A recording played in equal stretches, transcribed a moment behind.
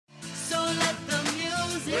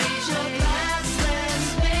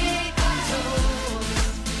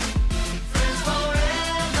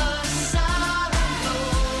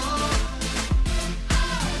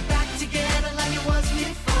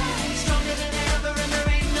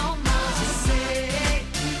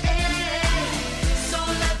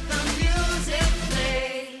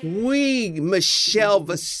Michelle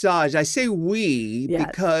Visage. I say we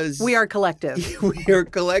because we are collective. We are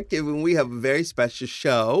collective, and we have a very special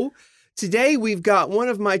show. Today, we've got one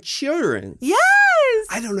of my children. Yes!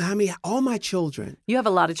 I don't know how many, all my children. You have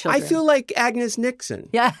a lot of children. I feel like Agnes Nixon.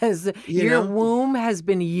 Yes. Your womb has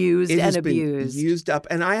been used and abused. Used up.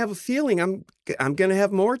 And I have a feeling I'm going to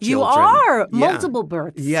have more children. You are. Multiple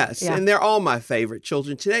births. Yes. Yeah. And they're all my favorite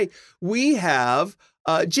children. Today, we have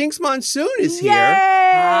Jinkx Monsoon is here.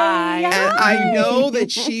 Hi. And I know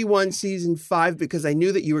that she won season 5 because I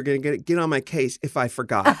knew that you were going to get on my case if I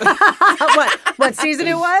forgot. What season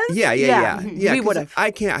it was? Yeah. We would have. I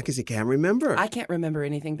can't remember. I can't remember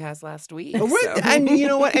anything past last week. So. And you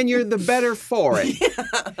know what? And you're the better for it.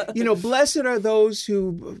 Yeah. Blessed are those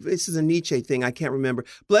who, this is a Nietzsche thing, I can't remember.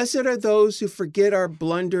 Blessed are those who forget our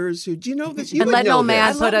blunders, who, do you know this? You and let no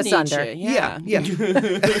man put us Nietzsche. under. Yeah.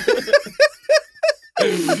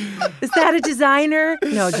 Is that a designer?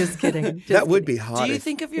 No, just kidding. That would be hot. Do you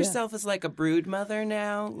think of yourself as like a brood mother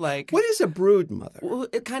now? Like what is a brood mother? Well,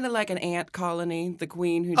 kind of like an ant colony, the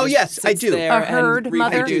queen who yes, I do. There a herd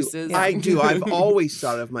mother. Reproduces. I do. I've always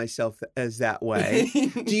thought of myself as that way.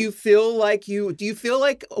 Do you feel like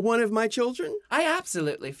one of my children? I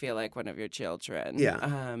absolutely feel like one of your children.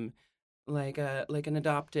 Yeah. Like an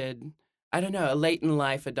adopted. I don't know, a late in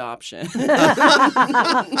life adoption. You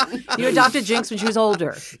adopted Jinkx when she was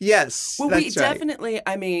older. Yes. Well, that's we right. definitely,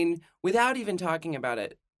 I mean, without even talking about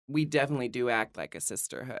it, we definitely do act like a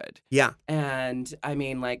sisterhood. Yeah. And I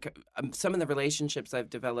mean, like some of the relationships I've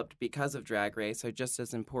developed because of Drag Race are just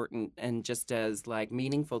as important and just as like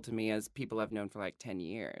meaningful to me as people I've known for like 10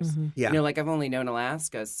 years. Mm-hmm. Yeah. Like I've only known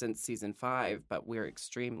Alaska since season 5, but we're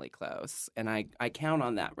extremely close. And I count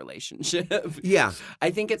on that relationship. Yeah. I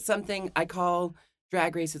think it's something I call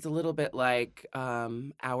Drag Race is a little bit like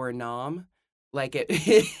our nom. Like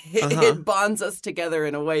it bonds us together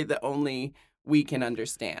in a way that only we can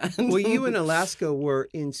understand. Well, you and Alaska were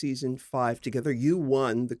in season 5 together. You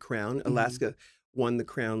won the crown. Alaska won the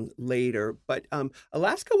crown later, but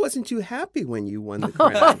Alaska wasn't too happy when you won the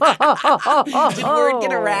crown. Did word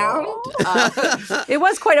get around? It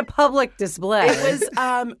was quite a public display. It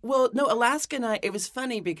was, Alaska and I, it was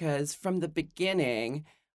funny because from the beginning,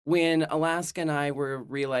 when Alaska and I were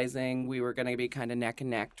realizing we were going to be kind of neck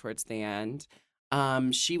and neck towards the end,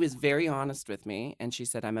 she was very honest with me, and she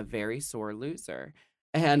said, I'm a very sore loser,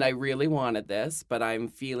 and I really wanted this, but I'm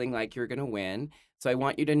feeling like you're going to win. So I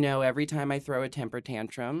want you to know every time I throw a temper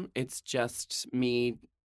tantrum, it's just me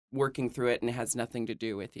working through it, and it has nothing to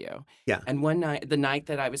do with you. Yeah. And one night, the night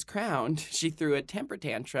that I was crowned, she threw a temper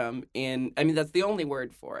tantrum that's the only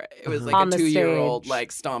word for it. It was like on a 2-year-old, stage.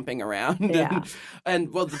 like stomping around. Yeah.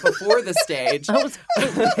 And before the stage.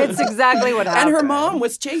 It's exactly what happened. And her mom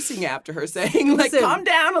was chasing after her saying, like, Listen, calm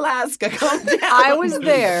down, Alaska, calm down. I was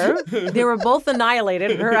there. They were both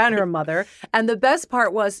annihilated, her and her mother. And the best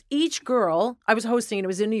part was each girl, I was hosting, and it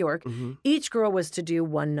was in New York, each girl was to do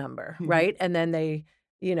one number, right? And then they...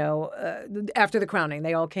 after the crowning,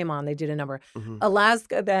 they all came on. They did a number.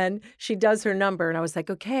 Alaska, then she does her number, and I was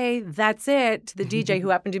like, "Okay, that's it." To the DJ, who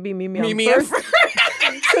happened to be Mimi first.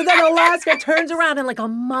 So then Alaska turns around, and like a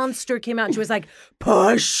monster came out, and she was like,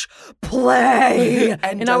 "Push, play,"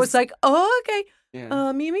 and I was like, "Oh, okay."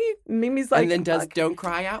 Yeah. Mimi's like, and then does Don't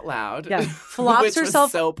Cry Out Loud. Yeah, flops which herself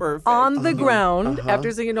was so perfect. on the ground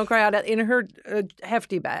after singing Don't Cry Out in her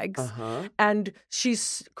hefty bags. And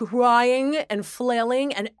she's crying and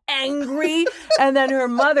flailing and angry. And then her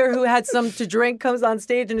mother, who had some to drink, comes on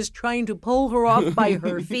stage and is trying to pull her off by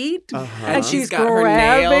her feet. And she's got her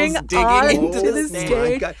grabbing nails digging onto into the the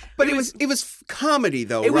stage. But it was comedy,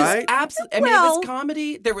 though, It right? was absolutely. I mean, it was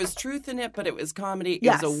comedy. There was truth in it, but it was comedy.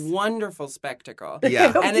 It was a wonderful spectacle.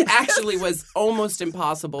 Yeah. And it actually was almost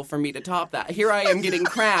impossible for me to top that. Here I am getting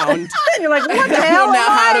crowned. And you're like, what the hell? Now,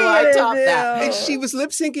 how do I top do? that? And she was lip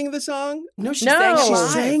syncing the song? No, she No. sang it She live.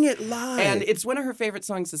 sang it live. And it's one of her favorite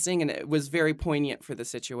songs to sing, and it was very poignant for the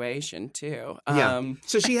situation, too.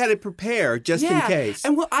 So she had it prepared just in case.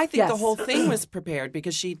 And I think the Yes. whole thing was prepared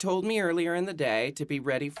because she told me earlier in the day to be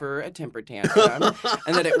ready for a temper tantrum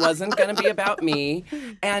and that it wasn't going to be about me.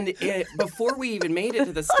 And before we even made it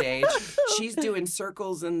to the stage, she's doing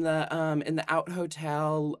circles in the out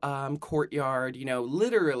hotel courtyard.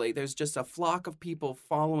 Literally, there's just a flock of people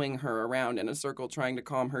following her around in a circle, trying to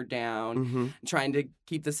calm her down, trying to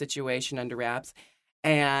keep the situation under wraps.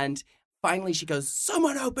 And finally, she goes,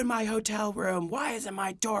 "Someone open my hotel room. Why isn't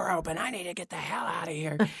my door open? I need to get the hell out of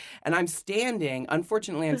here." And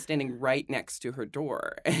unfortunately, I'm standing right next to her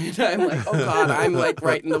door. And I'm like, oh, God, I'm like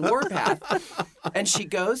right in the warpath. And she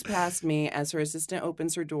goes past me as her assistant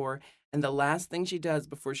opens her door. And the last thing she does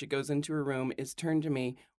before she goes into her room is turn to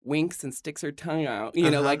me winks and sticks her tongue out,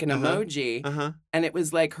 like an emoji. And it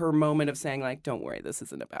was like her moment of saying, like, don't worry, this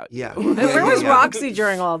isn't about you. Where was Roxy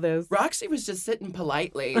during all this? Roxy was just sitting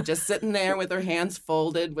politely, just sitting there with her hands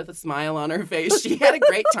folded with a smile on her face. She had a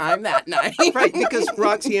great time that night. Right, because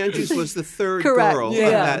Roxy Andrews was the third girl of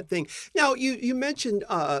that thing. Now, you mentioned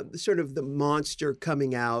sort of the monster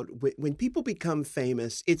coming out. When people become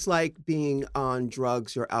famous, it's like being on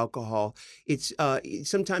drugs or alcohol. It's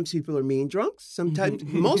sometimes people are mean drunks. Sometimes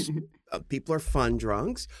most people are fun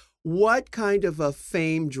drunks. What kind of a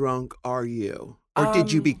fame drunk are you, or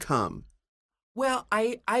did you become? Well,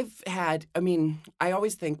 I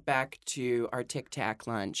always think back to our Tic Tac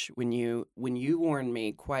lunch when you warned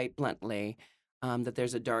me quite bluntly that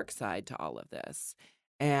there's a dark side to all of this.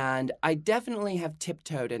 And I definitely have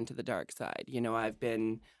tiptoed into the dark side.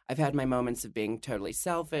 I've had my moments of being totally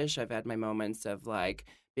selfish. I've had my moments of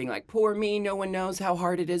being like, poor me, no one knows how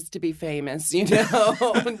hard it is to be famous, No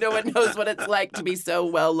one knows what it's like to be so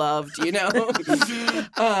well loved,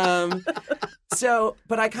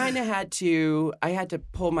 But I kind of had to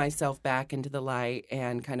pull myself back into the light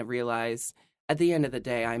and kind of realize at the end of the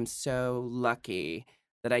day, I'm so lucky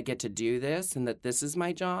that I get to do this and that this is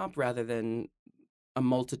my job rather than a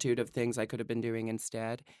multitude of things I could have been doing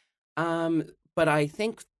instead. But I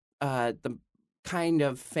think the kind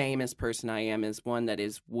of famous person I am is one that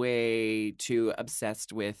is way too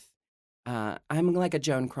obsessed with. I'm like a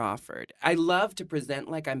Joan Crawford. I love to present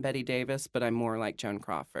like I'm Betty Davis, but I'm more like Joan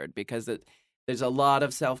Crawford because there's a lot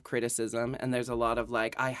of self-criticism and there's a lot of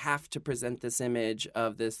I have to present this image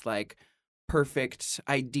of this perfect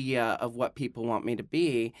idea of what people want me to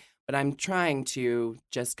be. But I'm trying to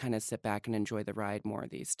just kind of sit back and enjoy the ride more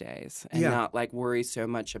these days and not worry so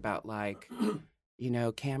much about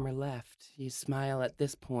camera left, you smile at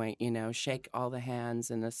this point, shake all the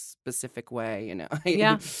hands in a specific way,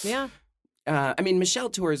 Yeah. Michelle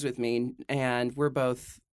tours with me and we're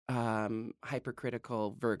both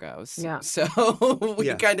hypercritical Virgos. Yeah. So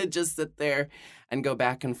we kind of just sit there and go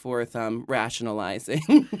back and forth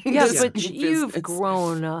rationalizing. Yes, but you've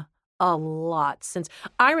grown a lot since.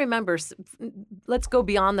 I remember, let's go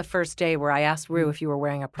beyond the first day where I asked Rue if you were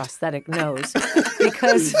wearing a prosthetic nose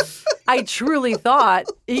because I truly thought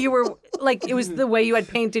you were it was the way you had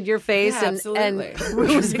painted your face and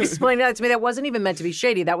Rue was explaining that to me. That wasn't even meant to be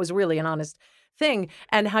shady. That was really an honest thing,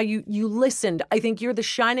 and how you listened. I think you're the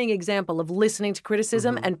shining example of listening to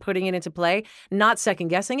criticism and putting it into play, not second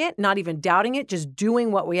guessing it, not even doubting it, just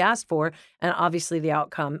doing what we asked for. And obviously the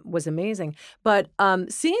outcome was amazing. But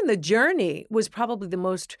seeing the journey was probably the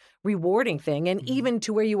most rewarding thing, and even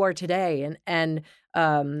to where you are today, and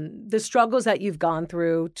the struggles that you've gone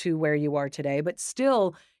through to where you are today. But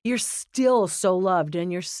still, you're still so loved,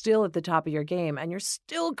 and you're still at the top of your game, and you're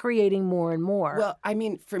still creating more and more. Well,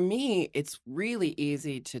 for me, it's really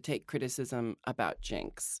easy to take criticism about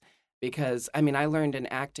Jinkx because, I learned in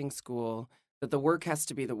acting school that the work has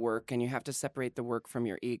to be the work, and you have to separate the work from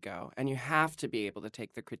your ego, and you have to be able to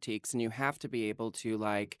take the critiques, and you have to be able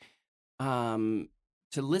to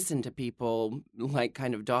to listen to people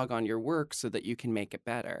kind of dog on your work so that you can make it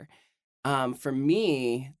better. For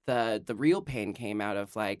me, the real pain came out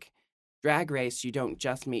of Drag Race. You don't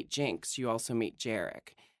just meet Jinkx, you also meet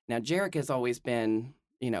Jarek. Now, Jarek has always been,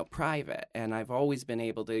 private, and I've always been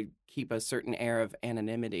able to keep a certain air of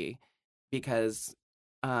anonymity because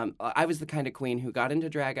I was the kind of queen who got into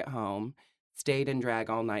drag at home, stayed in drag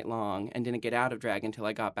all night long, and didn't get out of drag until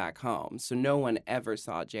I got back home. So no one ever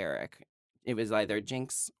saw Jarek. It was either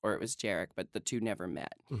Jinkx or it was Jarek, but the two never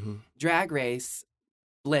met. Drag Race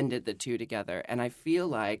blended the two together, and I feel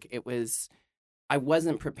like I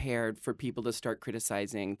wasn't prepared for people to start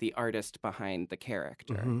criticizing the artist behind the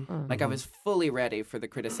character. I was fully ready for the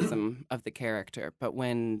criticism of the character, but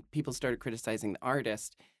when people started criticizing the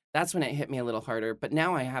artist, that's when it hit me a little harder. But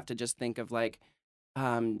now I have to just think of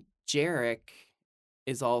Jarek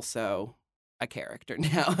is also a character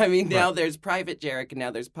now. Now there's private Jarek and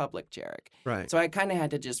now there's public Jarek. Right. So I kind of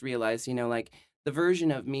had to just realize, the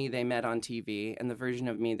version of me they met on TV and the version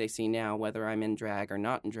of me they see now, whether I'm in drag or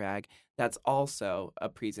not in drag, that's also a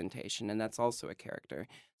presentation and that's also a character.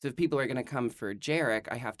 So if people are going to come for Jarek,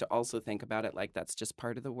 I have to also think about it like that's just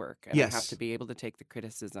part of the work. And I have to be able to take the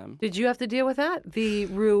criticism. Did you have to deal with that? The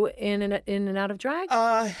Rue in and out of drag?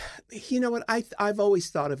 You know what? I've always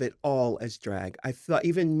thought of it all as drag. I thought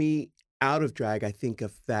even me out of drag, I think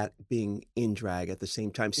of that being in drag at the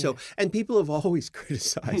same time. So, and people have always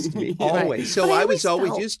criticized me, always. Right. So I was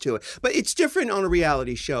always used to it. But it's different on a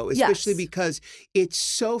reality show, especially because it's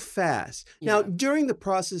so fast. Yeah. Now, during the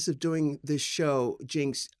process of doing this show,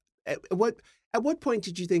 Jinkx, at what point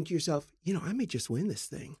did you think to yourself, I may just win this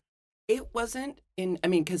thing? It wasn't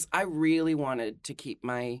because I really wanted to keep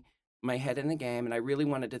my head in the game, and I really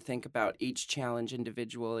wanted to think about each challenge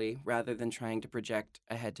individually rather than trying to project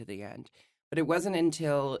ahead to the end. But it wasn't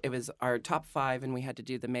until it was our top 5 and we had to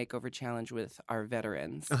do the makeover challenge with our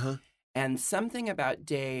veterans. Uh-huh. And something about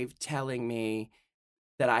Dave telling me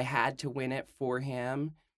that I had to win it for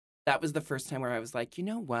him, that was the first time where I was like, you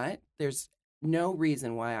know what? There's no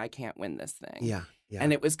reason why I can't win this thing. Yeah. Yeah.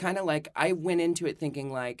 And it was kind of like I went into it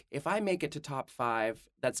thinking like, if I make it to top 5,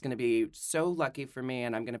 that's going to be so lucky for me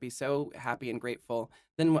and I'm going to be so happy and grateful.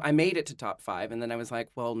 Then I made it to top 5 and then I was like,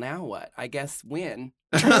 well, now what? I guess win.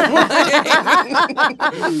 And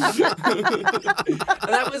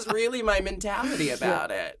that was really my mentality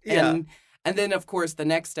about it. Yeah. And then, of course, the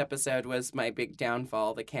next episode was my big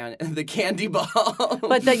downfall, the candy ball.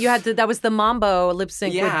 But that was the Mambo lip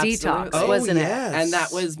sync with absolutely. Detox, wasn't it? And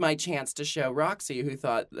that was my chance to show Roxy, who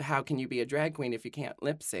thought, how can you be a drag queen if you can't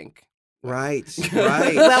lip sync? Right,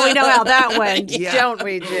 right. Well, we know how that went, Yeah. don't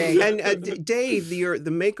we, Jake? And Dave, the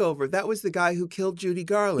makeover, that was the guy who killed Judy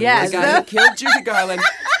Garland. Yes. The guy who killed Judy Garland.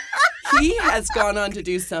 He has gone on to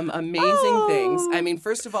do some amazing things. I mean,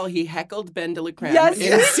 first of all, he heckled Ben de la Creme in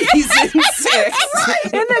season 6.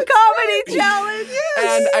 In the comedy challenge.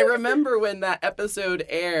 And I remember when that episode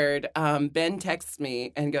aired, Ben texts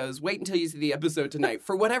me and goes, wait until you see the episode tonight.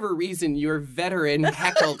 For whatever reason, your veteran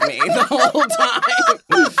heckled me the whole time.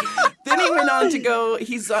 Then he went on to go,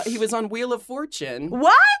 he was on Wheel of Fortune.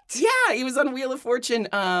 What? Yeah, he was on Wheel of Fortune.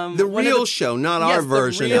 The real show, not our Yes, the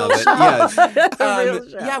version real of it. show. Yes. Real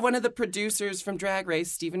show. Yeah, one of the producers from Drag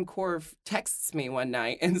Race, Stephen Korf, texts me one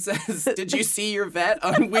night and says, did you see your vet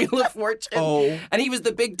on Wheel of Fortune? Oh. And he was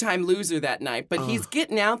the big time loser that night, but he's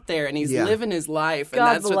getting out there and he's Yeah. living his life. And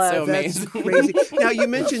God that's what's so bless. That's amazing. crazy. Now, you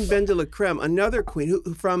mentioned Ben de la Creme, another queen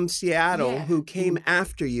who from Seattle Yeah. who came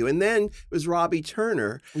after you. And then it was Robbie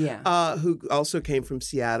Turner, Yeah. who also came from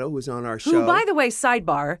Seattle, who was on our show. Who, by the way,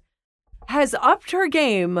 sidebar, has upped her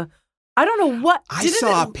game. I don't know what. I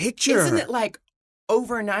saw a picture. Isn't it like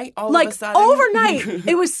overnight all Like of a sudden? overnight,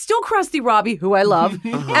 it was still Krusty Robbie, who I love,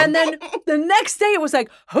 and then the next day it was like,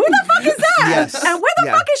 who the fuck is that? Yes. And where the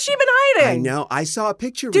Yeah. fuck has she been hiding? I know. I saw a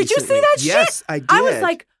picture Did you recently. see that shit? Yes, I did. I was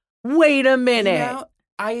like, wait a minute. You know,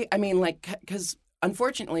 I mean, like, because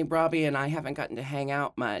unfortunately, Robbie and I haven't gotten to hang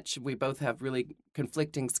out much. We both have really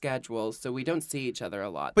conflicting schedules, so we don't see each other a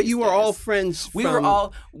lot. But these you were days. all friends We from... were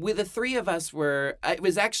all, the three of us were, it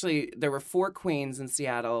was actually, there were 4 queens in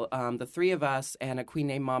Seattle, the 3 of us and a queen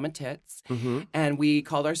named Mama Tits. Mm-hmm. And we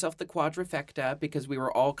called ourselves the Quadrifecta because we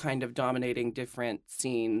were all kind of dominating different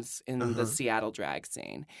scenes in the Seattle drag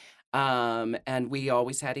scene. And we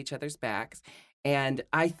always had each other's backs. And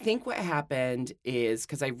I think what happened is,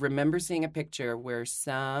 because I remember seeing a picture where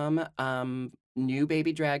some new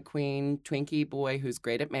baby drag queen, Twinkie boy who's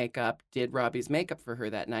great at makeup, did Robbie's makeup for her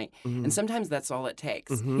that night. Mm-hmm. And sometimes that's all it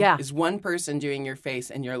takes. Yeah. Is one person doing your face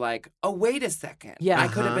and you're like, oh, wait a second. Yeah. I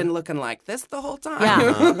could have been looking like this the whole time.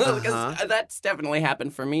 Yeah. Because that's definitely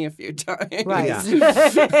happened for me a few times. Right.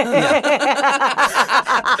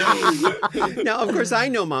 Now, of course, I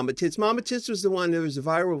know Mama Tits. Mama Tits was the one, there was a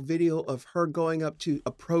viral video of her going up to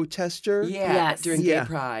a protester. Yeah. Yes. During Yeah. Gay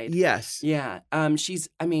Pride. Yes. Yeah. She's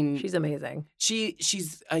amazing.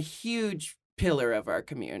 She's a huge pillar of our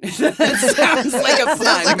community. That sounds like a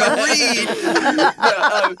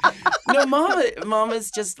pun. No,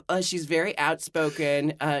 Mama's just, she's very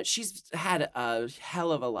outspoken. She's had a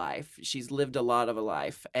hell of a life. She's lived a lot of a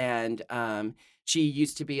life. And she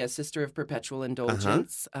used to be a Sister of Perpetual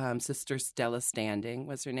Indulgence. Sister Stella Standing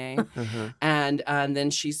was her name. And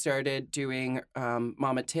then she started doing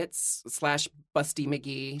Mama Tits / Busty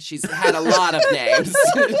McGee. She's had a lot of names.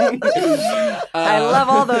 I love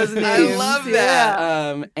all those names. I love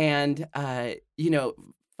that. Yeah.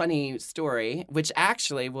 Funny story, which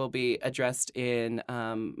actually will be addressed in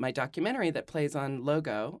my documentary that plays on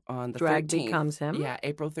Logo on the Drag 13th. Becomes Him? Yeah,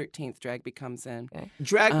 April 13th, Drag Becomes Him. Okay.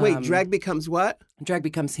 Drag becomes what? Drag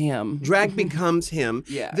Becomes Him. Drag becomes him.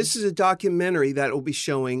 Yeah. This is a documentary that will be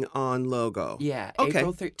showing on Logo. Yeah, Okay.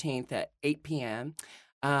 April 13th at 8 p.m.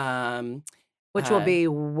 Which will be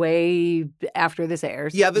way after this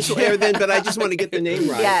airs. Yeah, this will air then, but I just want to get the name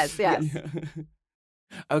right. Yes, yes.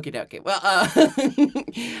 Okie dokie.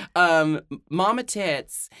 Well, Mama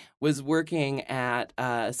Tits was working at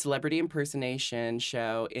a celebrity impersonation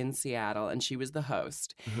show in Seattle, and she was the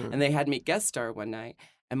host. And they had me guest star one night.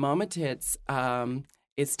 And Mama Tits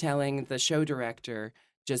is telling the show director,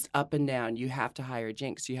 just up and down, you have to hire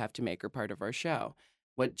Jinkx. You have to make her part of our show.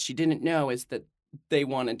 What she didn't know is that they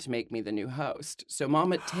wanted to make me the new host. So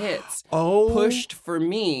Mama Tits Oh. pushed for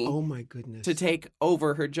me Oh my goodness. to take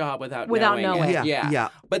over her job without Knowing. it. Yeah.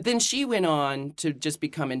 But then she went on to just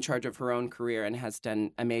become in charge of her own career and has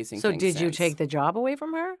done amazing So things did you since. take the job away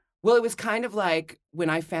from her? Well, it was kind of like when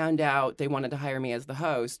I found out they wanted to hire me as the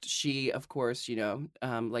host, she, of course,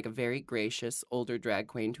 like a very gracious older drag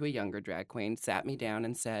queen to a younger drag queen, sat me down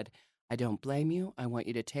and said, I don't blame you. I want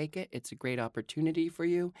you to take it. It's a great opportunity for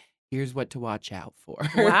you. Here's what to watch out for.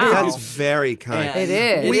 Wow. That is very kind. And It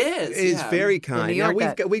is. It is. Very kind. New Now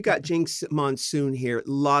York, we've got Jinkx Monsoon here.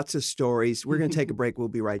 Lots of stories. We're going to take a break. We'll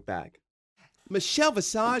be right back. Michelle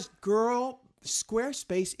Visage, girl,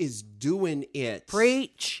 Squarespace is doing it.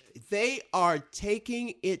 Preach. They are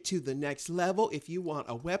taking it to the next level. If you want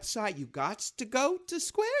a website, you got to go to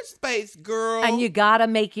Squarespace, girl. And you gotta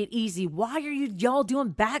make it easy. Why are y'all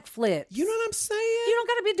doing backflips? You know what I'm saying? You don't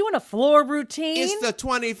gotta be doing a floor routine. It's the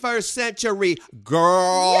 21st century,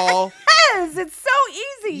 girl. Yes, it's so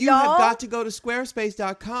easy, You y'all. have got to go to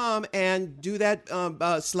squarespace.com and do that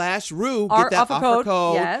 /Rue. Our Get that offer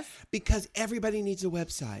code, yes. Because everybody needs a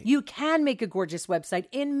website. You can make a gorgeous website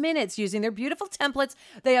in minutes using their beautiful templates.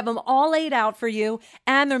 They have them all laid out for you,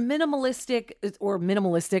 and they're simplistic,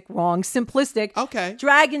 Okay.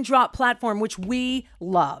 drag and drop platform, which we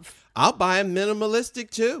love. I'll buy a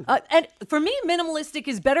minimalistic too. And for me, minimalistic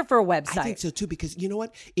is better for a website. I think so too, because you know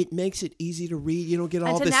what? It makes it easy to read. You don't get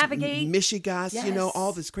And all to this navigate. mishigas, Yes.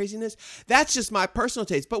 all this craziness. That's just my personal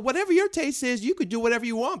taste. But whatever your taste is, you could do whatever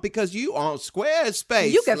you want because you on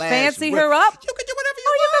Squarespace. You can fancy her up. You can do whatever you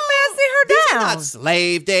Oh, you want. can fancy her These down. are not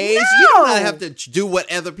slave days. No. You do not have to do what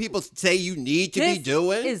other people say you need to be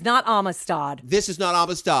doing. This is not Amistad. This is not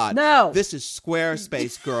Amistad. No. This is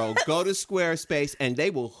Squarespace, girl. Go to Squarespace and they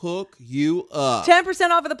will hook you up.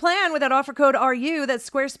 10% off of the plan with that offer code RU. That's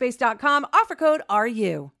squarespace.com. Offer code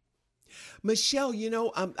RU. Michelle,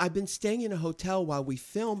 I've been staying in a hotel while we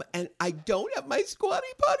film, and I don't have my squatty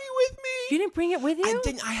potty with me. You didn't bring it with you? I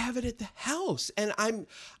didn't. I have it at the house, and I'm.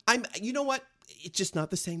 You know what? It's just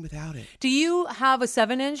not the same without it. Do you have a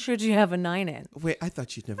 7-inch or do you have a 9-inch? Wait, I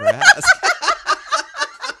thought you'd never ask.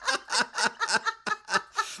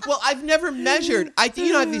 Well, I've never measured. I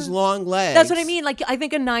have these long legs. That's what I mean. Like, I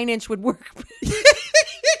think a 9-inch would work.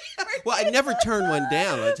 Well, I never turn one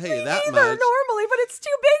down. I'll tell you that Either much. normally, but it's too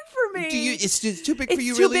big for me. It's too big for you,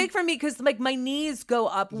 It's too really? big for me because like my knees go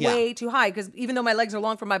up Yeah. way too high. Because even though my legs are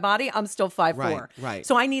long for my body, I'm still 5'4". Right.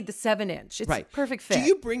 So I need the 7-inch. It's Right. perfect fit. Do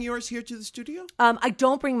you bring yours here to the studio? I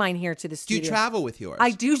don't bring mine here to the Do studio. you travel with yours? I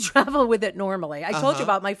do travel with it normally. I told you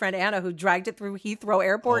about my friend Anna who dragged it through Heathrow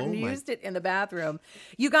Airport and used it in the bathroom.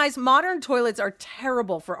 You guys, modern toilets are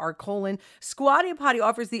terrible for our colon. Squatty Potty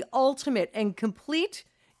offers the ultimate and complete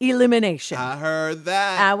elimination. I heard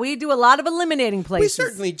that. We do a lot of eliminating places. We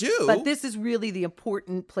certainly do. But this is really the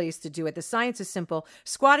important place to do it. The science is simple.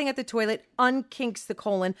 Squatting at the toilet unkinks the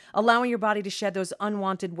colon, allowing your body to shed those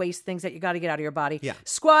unwanted waste things that you got to get out of your body. Yeah.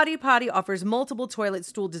 Squatty Potty offers multiple toilet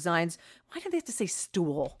stool designs. Why do they have to say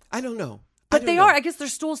stool? I don't know. But they are. I guess they're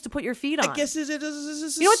stools to put your feet on. I guess it's a You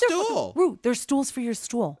know what stool. Ruth, they're stools for your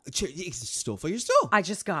stool. It's a stool for your stool. I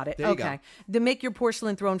just got it. There you Okay. go. To make your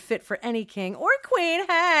porcelain throne fit for any king or queen.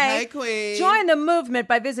 Hey, queen. Join the movement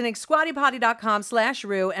by visiting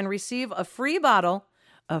squattypotty.com/Rue and receive a free bottle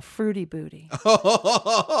of Fruity Booty.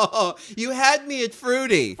 You had me at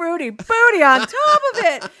fruity. Fruity Booty on top of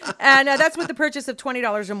it. And that's with the purchase of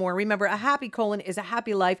 $20 or more. Remember, a happy colon is a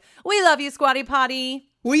happy life. We love you, Squatty Potty.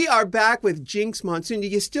 We are back with Jinkx Monsoon. Do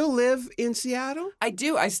you still live in Seattle? I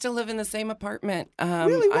do. I still live in the same apartment.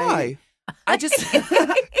 Really? Why? I just,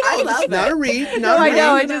 I love Not it. a read. No, I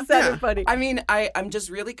know. I read. just said Yeah. it funny. I mean, I'm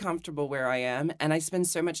just really comfortable where I am, and I spend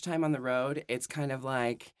so much time on the road. It's kind of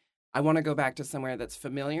like I want to go back to somewhere that's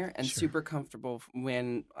familiar and super comfortable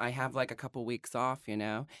when I have like a couple weeks off, It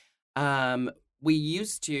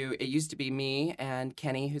used to be me and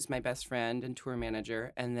Kenny, who's my best friend and tour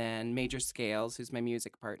manager, and then Major Scales, who's my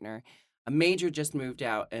music partner. Major just moved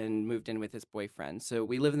out and moved in with his boyfriend. So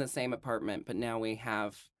we live in the same apartment, but now we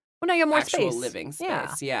have Well, now you have more actual space. living space.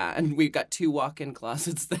 Yeah. Yeah. And we've got 2 walk-in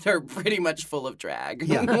closets that are pretty much full of drag.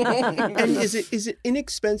 Yeah. And is it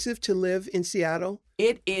inexpensive to live in Seattle?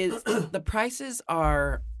 It is. The prices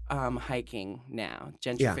are hiking now.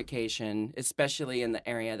 Gentrification, especially in the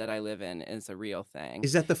area that I live in, is a real thing.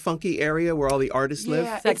 Is that the funky area where all the artists live?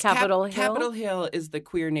 Is that Capitol Hill? Capitol Hill is the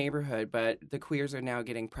queer neighborhood, but the queers are now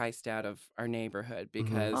getting priced out of our neighborhood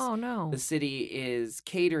because Oh, no. the city is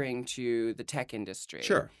catering to the tech industry.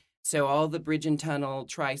 Sure. So all the Bridge and Tunnel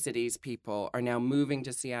Tri-Cities people are now moving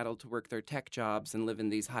to Seattle to work their tech jobs and live in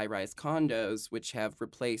these high-rise condos, which have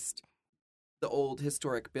replaced the old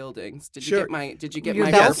historic buildings. Did Sure. Did you get Your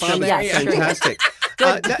my belt? hair from Yes, there? sure. Fantastic.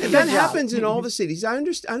 Good That job. happens in all the cities. I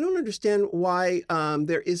don't understand why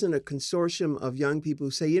there isn't a consortium of young people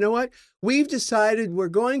who say, you know what, we've decided we're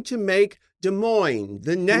going to make Des Moines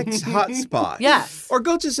the next hotspot. Yes. Or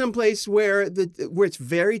go to some place where it's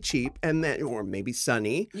very cheap and then, or maybe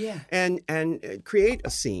sunny. Yeah. And create a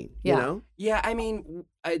scene. Yeah. You know. Yeah, I mean,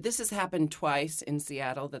 this has happened twice in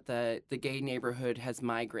Seattle that the gay neighborhood has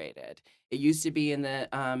migrated. It used to be in the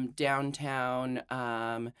downtown,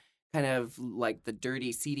 kind of like the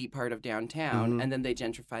dirty, seedy part of downtown, and then they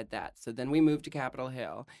gentrified that. So then we moved to Capitol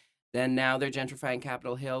Hill. Then now they're gentrifying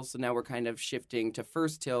Capitol Hill, so now we're kind of shifting to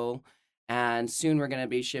First Hill. And soon we're going to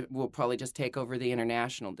be we'll probably just take over the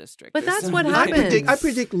International District. But that's what I happens.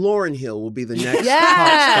 predict Laurel Hill will be the next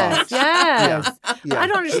Yes, hotspot. yes. Yeah. I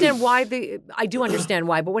don't understand why I do understand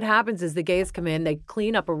why, but what happens is the gays come in, they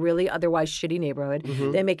clean up a really otherwise shitty neighborhood.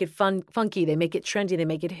 They make it funky, they make it trendy, they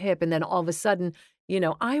make it hip, and then all of a sudden,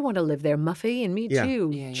 I want to live there, Muffy, and me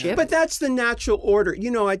too, Chip. But that's the natural order.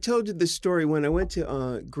 I told you this story when I went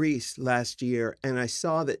to Greece last year, and I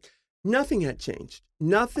saw that nothing had changed.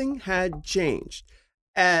 Nothing had changed.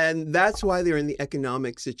 And that's why they're in the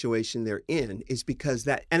economic situation they're in, is because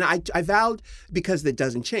that, and I vowed, because it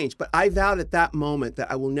doesn't change, but I vowed at that moment that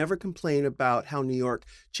I will never complain about how New York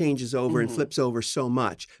changes over and flips over so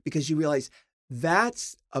much, because you realize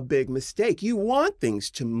that's a big mistake. You want things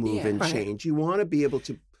to move and change. You want to be able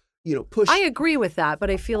to, push. I agree with that,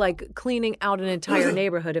 but I feel like cleaning out an entire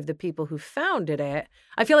neighborhood of the people who founded it,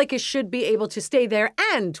 I feel like it should be able to stay there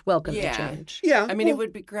and welcome the change. Yeah. I mean, it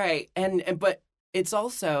would be great. But it's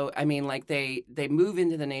also, I mean, like they move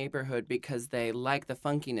into the neighborhood because they like the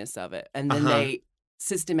funkiness of it. And then they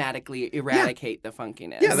systematically eradicate the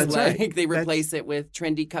funkiness. Yeah, that's right. They replace it with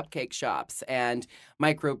trendy cupcake shops and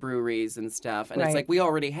microbreweries and stuff. And it's like, we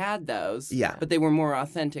already had those, but they were more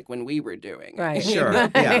authentic when we were doing it. Right. Sure.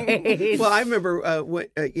 Yeah. Well, I remember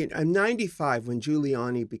in 95 when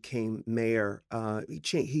Giuliani became mayor,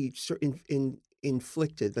 he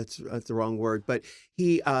inflicted, that's the wrong word, but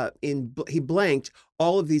he blanked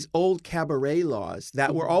all of these old cabaret laws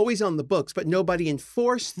that were always on the books, but nobody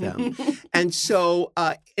enforced them. And so,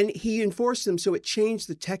 and he enforced them, so it changed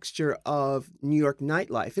the texture of New York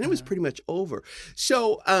nightlife, and it was pretty much over.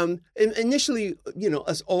 So initially,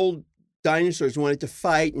 us old dinosaurs wanted to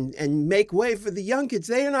fight and make way for the young kids.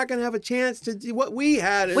 They are not going to have a chance to do what we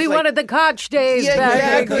had. We wanted the Koch days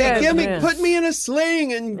back. Exactly. Put me in a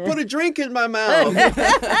sling and put a drink in my mouth.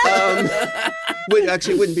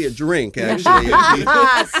 Actually, it wouldn't be a drink, actually.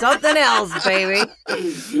 Something else, baby.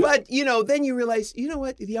 But, then you realize,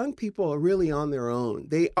 what? The young people are really on their own.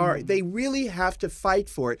 They really have to fight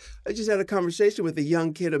for it. I just had a conversation with a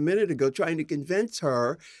young kid a minute ago trying to convince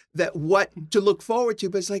her that what to look forward to,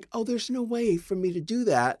 but it's like, oh, there's no way for me to do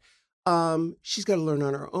that. She's got to learn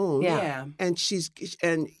on her own. Yeah. And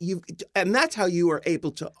and that's how you are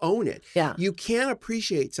able to own it. Yeah. You can't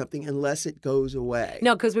appreciate something unless it goes away.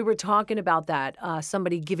 No, because we were talking about that.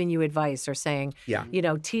 Somebody giving you advice or saying,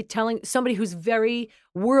 telling somebody who's very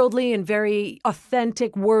worldly and very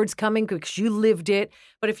authentic words coming because you lived it.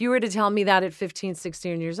 But if you were to tell me that at 15,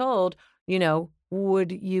 16 years old,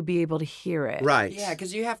 would you be able to hear it? Right. Yeah,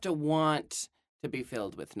 because you have to want to be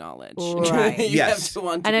filled with knowledge. Right. You have to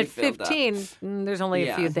want to and be at filled 15, there's only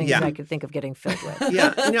a few things I could think of getting filled with.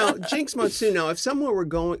 Yeah. Jinkx, Monsoon, if someone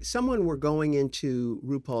were going into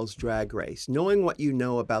RuPaul's Drag Race, knowing what you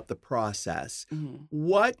know about the process,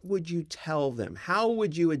 what would you tell them? How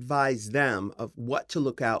would you advise them of what to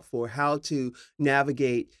look out for, how to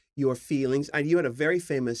navigate your feelings? You had a very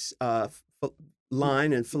famous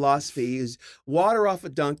line and philosophy is water off a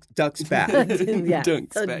duck's back.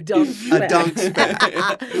 Dunk's back. A dunk's back.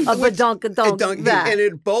 Of a dunk's back. And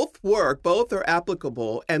it both work. Both are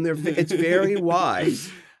applicable, and it's very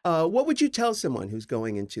wise. What would you tell someone who's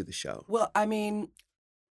going into the show? Well, I mean,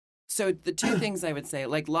 so the two things I would say,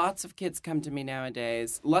 like lots of kids come to me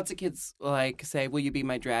nowadays. Lots of kids say, "Will you be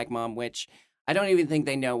my drag mom?" Which I don't even think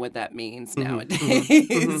they know what that means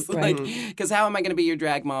nowadays. Because how am I going to be your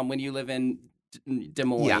drag mom when you live in Des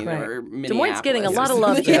Moines or Minneapolis? Des Moines getting a lot of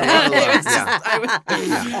love.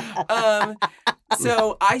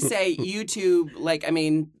 So I say YouTube,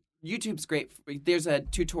 YouTube's great. There's a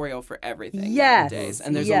tutorial for everything nowadays.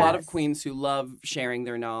 And there's a lot of queens who love sharing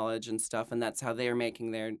their knowledge and stuff, and that's how they're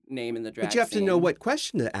making their name in the drag But you have scene. to know what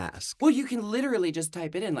question to ask. Well, you can literally just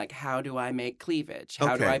type it in, how do I make cleavage?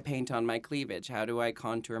 How do I paint on my cleavage? How do I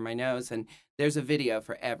contour my nose? And there's a video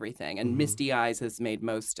for everything, and Misty Eyes has made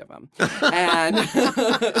most of them. And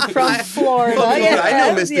from Florida. I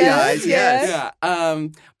know Misty Eyes, yes. Yeah.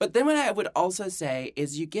 But then what I would also say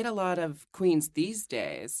is you get a lot of queens these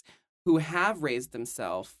days who have raised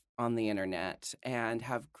themselves on the internet and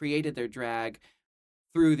have created their drag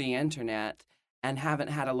through the internet and haven't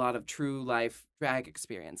had a lot of true life drag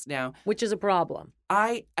experience. Now, which is a problem.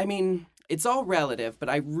 I mean, it's all relative, but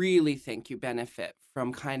I really think you benefit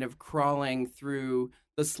from kind of crawling through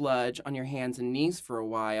the sludge on your hands and knees for a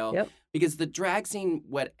while. Yep. Because the drag scene,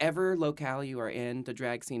 whatever locale you are in, the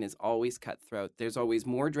drag scene is always cutthroat. There's always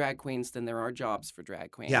more drag queens than there are jobs for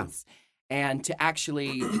drag queens. Yeah. And to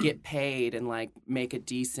actually get paid and like make a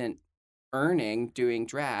decent earning doing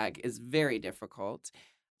drag is very difficult.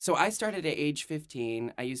 So I started at age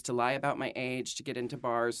 15. I used to lie about my age to get into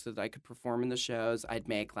bars so that I could perform in the shows. I'd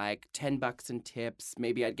make like $10 in tips.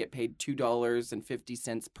 Maybe I'd get paid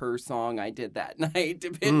 $2.50 per song I did that night,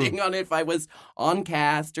 depending on if I was on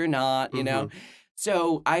cast or not, you know.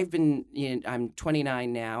 So I'm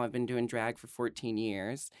 29 now. I've been doing drag for 14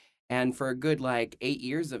 years. And for a good 8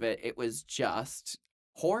 years of it, it was just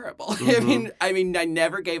horrible. I mean, I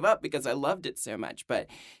never gave up because I loved it so much. But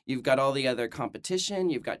you've got all the other competition.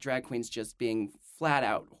 You've got drag queens just being flat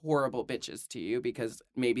out horrible bitches to you because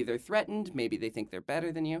maybe they're threatened. Maybe they think they're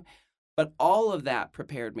better than you. But all of that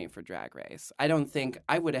prepared me for Drag Race. I don't think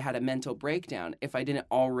I would have had a mental breakdown if I didn't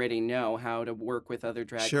already know how to work with other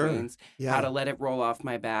drag queens, how to let it roll off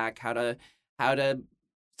my back, how to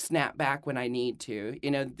snap back when I need to.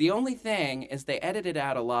 You know, the only thing is they edited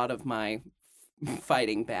out a lot of my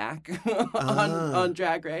fighting back on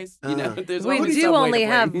Drag Race. You know, there's we do only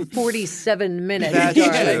have 47 minutes. That's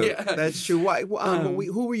true. That's true. Why?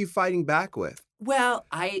 Who were you fighting back with? Well,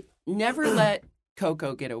 I never let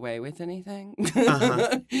Coco get away with anything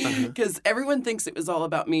because everyone thinks it was all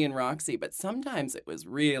about me and Roxy, but sometimes it was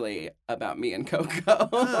really about me and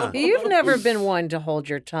Coco. You've never been one to hold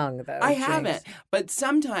your tongue, though. I Jinkx. haven't, but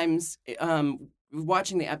sometimes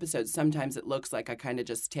watching the episodes, sometimes it looks like I kind of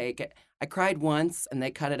just take it. I cried once, and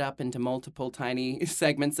they cut it up into multiple tiny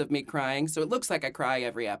segments of me crying, so it looks like I cry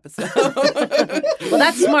every episode. Well,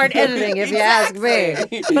 that's smart editing, if you ask me.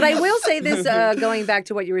 But I will say this, going back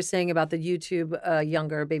to what you were saying about the YouTube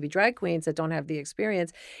younger baby drag queens that don't have the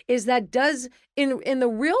experience, is that does, in the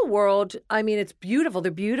real world, I mean, it's beautiful.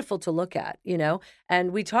 They're beautiful to look at, you know?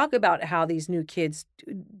 And we talk about how these new kids,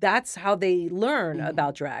 that's how they learn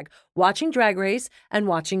about drag, watching Drag Race and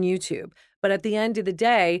watching YouTube. But at the end of the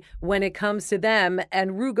day, when it comes to them,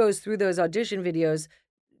 and Rue goes through those audition videos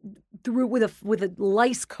with a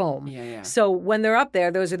lice comb. Yeah. So when they're up there,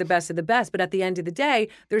 those are the best of the best. But at the end of the day,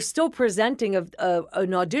 they're still presenting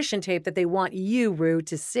an audition tape that they want you, Rue,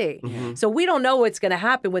 to see. So we don't know what's going to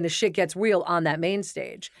happen when the shit gets real on that main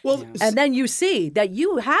stage. Well, and then you see that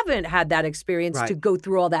you haven't had that experience to go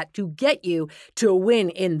through all that to get you to a win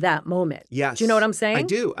in that moment. Yes. Do you know what I'm saying? I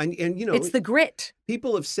do. And you know, it's the grit.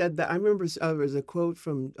 People have said that. I remember there was a quote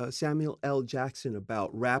from Samuel L. Jackson about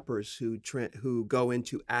rappers who go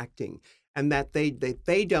into acting, and that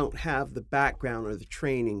they don't have the background or the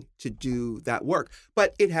training to do that work.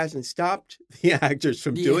 But it hasn't stopped the actors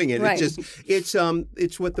from doing it. Right.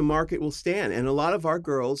 It's what the market will stand. And a lot of our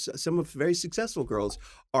girls, some of very successful girls,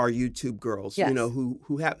 are YouTube girls. Yes. You know,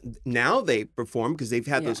 who have now they perform because they've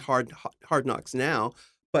had those hard knocks now.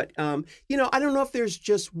 But, you know, I don't know if there's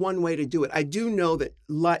just one way to do it. I do know that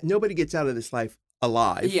nobody gets out of this life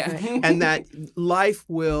alive. Yeah. And that life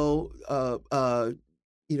will,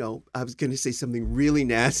 you know, I was going to say something really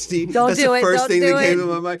nasty. That's the first thing that came to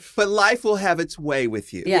my mind. But life will have its way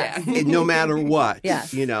with you. Yeah. No matter what. Yeah.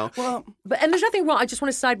 You know. Well, and there's nothing wrong. I just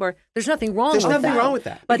want to sidebar. There's nothing wrong with that. There's nothing wrong with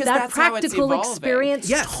that. But Because that that's how it's practical evolving. experience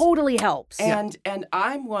totally helps. And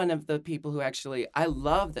I'm one of the people who actually, I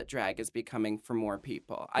love that drag is becoming for more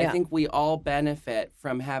people. I think we all benefit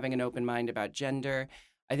from having an open mind about gender.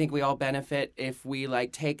 I think we all benefit if we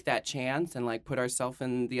take that chance and put ourselves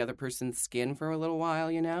in the other person's skin for a little while,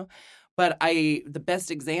 you know? But the best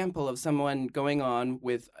example of someone going on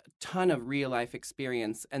with a ton of real life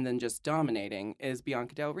experience and then just dominating is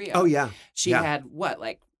Bianca Del Rio. Oh, yeah. She had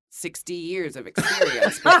 60 years of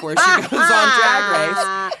experience before she goes on Drag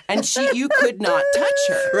Race, and you could not touch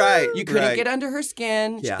her. Right. You couldn't get under her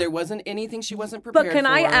skin. Yeah. There wasn't anything she wasn't prepared for. But can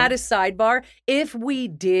I add a sidebar? If we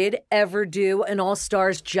did ever do an All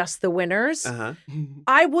Stars Just the Winners,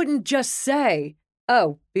 I wouldn't just say,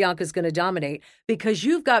 oh, Bianca's going to dominate because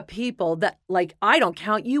you've got people that, like, I don't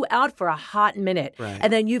count you out for a hot minute. Right.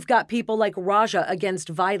 And then you've got people like Raja against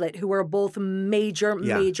Violet, who are both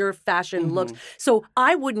major fashion looks. So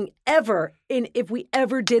I wouldn't ever, if we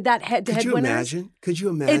ever did that head-to-head winners. Could you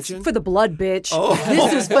imagine? It's for the blood, bitch. Oh.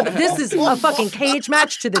 This is a fucking cage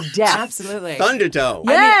match to the death. Absolutely. Thunderdome.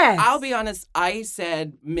 Yeah. I mean, I'll be honest. I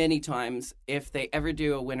said many times, if they ever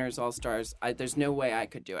do a Winners All-Stars, there's no way I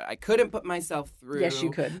could do it. I couldn't put myself through Yes,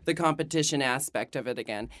 you could. the competition aspect of it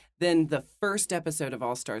again. Then the first episode of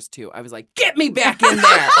All-Stars 2, I was like, get me back in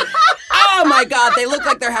there. Oh, my God. They look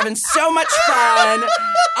like they're having so much fun.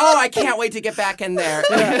 Oh, I can't wait to get back in there.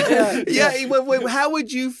 How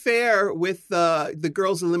would you fare with the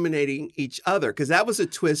girls eliminating each other? Because that was a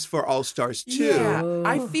twist for All-Stars 2. Yeah,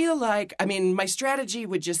 I feel like, my strategy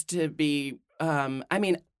would just to be,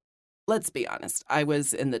 let's be honest. I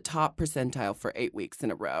was in the top percentile for 8 weeks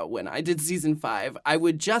in a row when I did season 5. I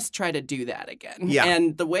would just try to do that again. Yeah.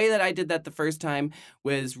 And the way that I did that the first time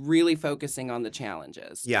was really focusing on the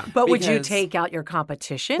challenges. Yeah. But would you take out your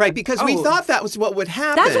competition? Right, because we thought that was what would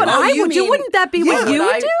happen. That's what I would do. Wouldn't that be what you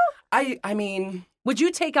would do? I mean... Would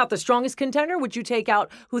you take out the strongest contender? Would you take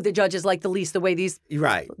out who the judges like the least, the way these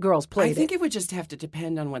girls played I think it would just have to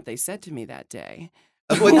depend on what they said to me that day.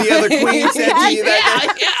 What the other queen said to you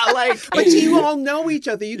that day. But you all know each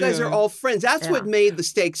other. You guys are all friends. That's what made the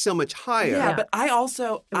stakes so much higher. Yeah, but I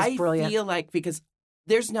also, brilliant. feel like, because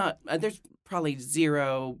there's probably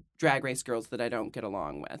 0 Drag Race girls that I don't get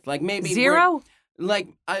along with. Like maybe 0?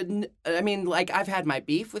 I've had my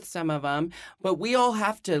beef with some of them, but we all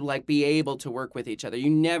have to be able to work with each other.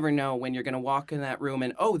 You never know when you're going to walk in that room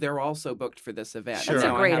and they're also booked for this event. Sure. That's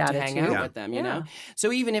a great I have attitude. to hang out with them, you know.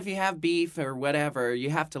 So even if you have beef or whatever,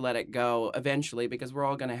 you have to let it go eventually because we're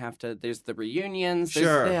all going to have to. There's the reunions.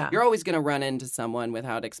 You're always going to run into someone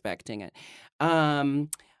without expecting it.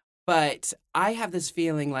 But I have this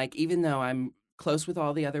feeling like even though I'm close with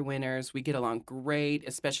all the other winners, we get along great,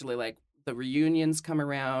 especially the reunions come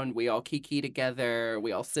around, we all kiki together,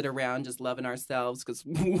 we all sit around just loving ourselves because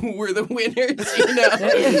we're the winners, you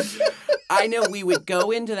know? I know we would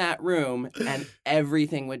go into that room and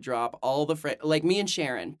everything would drop. All the friends, like me and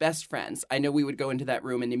Sharon, best friends. I know we would go into that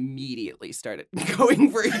room and immediately start going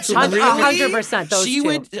for each other. 100%. Those she two.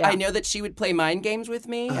 would. Yeah. I know that she would play mind games with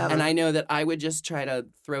me, and I know that I would just try to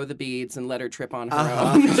throw the beads and let her trip on her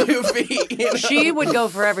own 2 feet. You know? She would go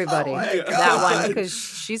for everybody. That one because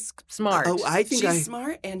she's smart. Oh, I think she's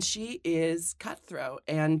smart and she is cutthroat,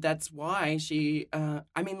 and that's why she.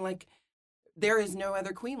 There is no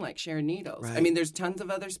other queen like Sharon Needles. Right. I mean, there's tons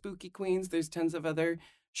of other spooky queens. There's tons of other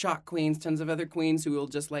shock queens, tons of other queens who will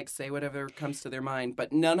just say whatever comes to their mind.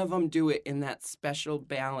 But none of them do it in that special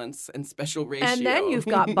balance and special ratio. And then you've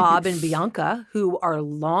got Bob and Bianca, who are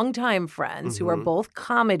longtime friends, who are both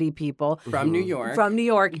comedy people. From New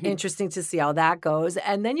York. Interesting to see how that goes.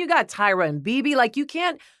 And then you got Tyra and Bibi. You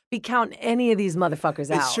can't be counting any of these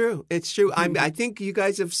motherfuckers out. It's true. I think you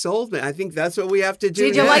guys have sold me. I think that's what we have to do.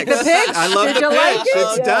 Did you like the pitch? I love the pitch. Like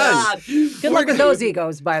it's done. Good luck with those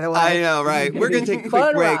egos, by the way. I know, right? We're going to take a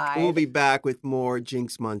quick break. Ride. We'll be back with more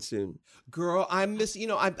Jinkx Monsoon. Girl, I miss,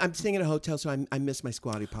 I'm staying in a hotel, so I miss my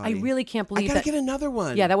squatty potty. I really can't believe I gotta get another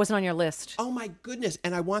one. Yeah, that wasn't on your list. Oh my goodness.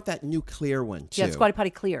 And I want that new clear one too. Yeah, Squatty Potty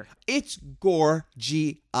Clear. It's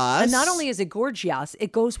gorgeous. And not only is it gorgeous,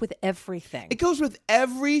 it goes with everything. It goes with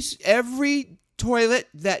every toilet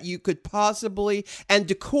that you could possibly, and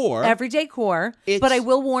decor. Every decor. But I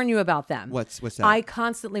will warn you about them. What's that? I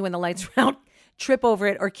constantly, when the lights are out, trip over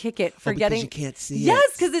it or kick it, forgetting. Because you can't see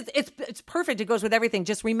Yes, because it's perfect. It goes with everything.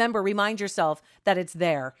 Just remind yourself that it's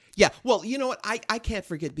there. Yeah. Well, you know what? I can't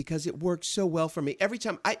forget because it works so well for me. Every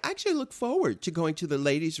time I actually look forward to going to the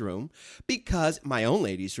ladies' room my own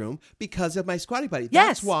ladies' room, because of my squatty potty. Yes.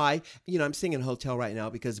 That's why, I'm staying in a hotel right now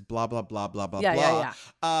because blah, blah, blah, blah, blah, Yeah, blah.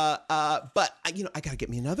 yeah. But, I got to get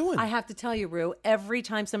me another one. I have to tell you, Rue, every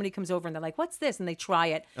time somebody comes over and they're like, what's this? And they try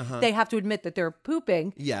it, they have to admit that they're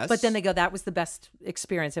pooping. Yes. But then they go, that was the best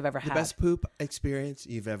experience I've ever had. The best poop experience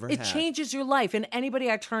you've ever had. It changes your life. And anybody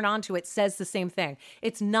I turn on to it says the same thing.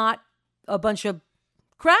 It's not a bunch of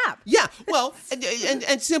crap. Yeah, well,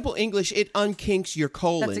 and simple English, it unkinks your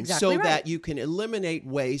colon. That's exactly right. That you can eliminate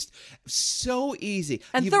waste so easy.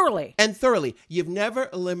 And thoroughly. And thoroughly. You've never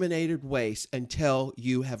eliminated waste until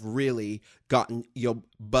you have really gotten your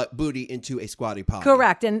booty into a squatty potty.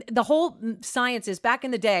 Correct. And the whole science is back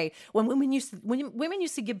in the day when women used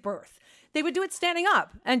to give birth. They would do it standing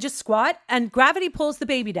up and just squat, and gravity pulls the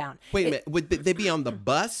baby down. Wait a minute. Would they be on the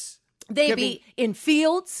bus? They'd be in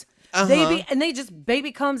fields.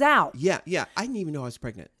 Baby comes out. Yeah. I didn't even know I was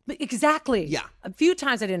pregnant. Exactly. Yeah. A few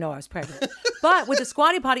times I didn't know I was pregnant. But with the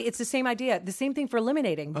squatty potty, it's the same idea. The same thing for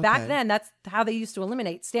eliminating. Okay. Back then, that's how they used to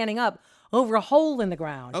eliminate, standing up over a hole in the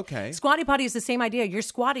ground. Okay. Squatty potty is the same idea. You're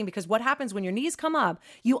squatting because what happens when your knees come up,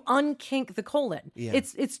 you unkink the colon. Yeah.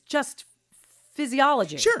 It's just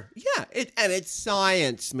physiology. Sure, yeah. And it's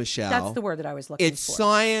science, Michelle. That's the word that I was looking It's for.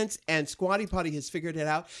 science, and Squatty Potty has figured it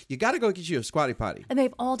out. You got to go get you a Squatty Potty. And they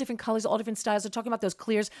have all different colors, all different styles. They're talking about those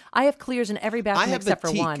clears. I have clears in every bathroom except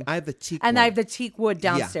for one. I have the teak And one. I have the teak wood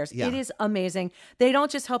downstairs. Yeah. It is amazing. They don't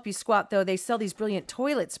just help you squat, though. They sell these brilliant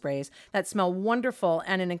toilet sprays that smell wonderful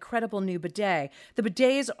and an incredible new bidet. The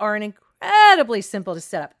bidets are incredibly simple to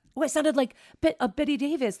set up. Oh, I sounded like a Betty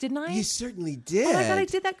Davis, didn't I? You certainly did. Oh my God, I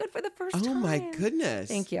did that good for the first time. Oh my goodness.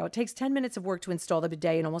 Thank you. It takes 10 minutes of work to install the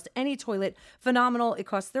bidet in almost any toilet. Phenomenal. It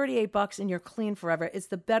costs $38 and you're clean forever. It's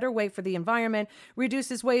the better way for the environment,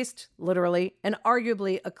 reduces waste, literally, and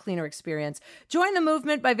arguably a cleaner experience. Join the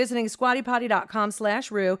movement by visiting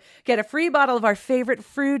squattypotty.com/Rue. Get a free bottle of our favorite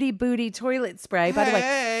Fruity Booty toilet spray. By the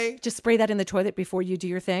way, just spray that in the toilet before you do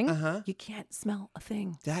your thing. You can't smell a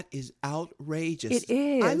thing. That is outrageous. It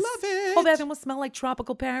is. I love it. Whole bathroom will smell like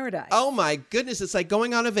tropical paradise. Oh my goodness, it's like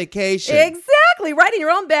going on a vacation. Exactly, right in your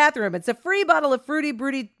own bathroom. It's a free bottle of Fruity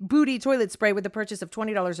Booty toilet spray with the purchase of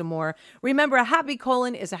 $20 or more. Remember, a happy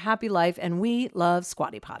colon is a happy life, and we love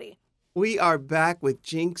Squatty Potty. We are back with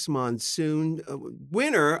Jinkx Monsoon,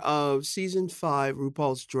 winner of season 5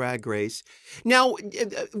 RuPaul's Drag Race. Now,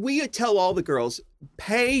 we tell all the girls,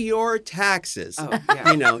 pay your taxes. Oh,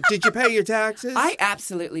 yeah. You know, did you pay your taxes? I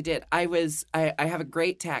absolutely did. I have a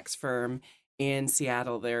great tax firm in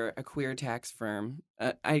Seattle. They're a queer tax firm.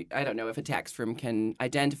 I don't know if a tax firm can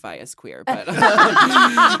identify as queer, but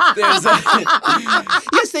there's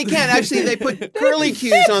yes, they can. Actually, they put curly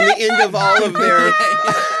cues on the end of all of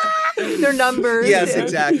their numbers. Yes,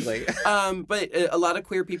 exactly. But a lot of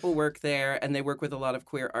queer people work there, and they work with a lot of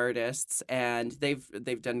queer artists, and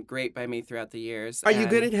they've done great by me throughout the years. Are you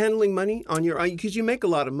good at handling money on your own? Because you make a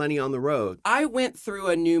lot of money on the road. I went through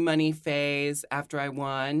a new money phase after I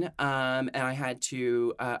won, and I had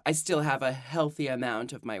to. I still have a healthy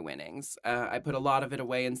amount of my winnings. I put a lot of it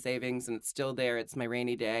away in savings, and it's still there. It's my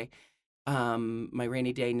rainy day. My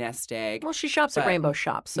rainy day nest egg. Well, she shops at Rainbow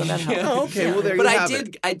Shops, so that helps. Oh, okay. Well, there you have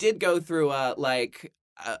it. I did go through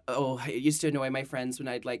it used to annoy my friends when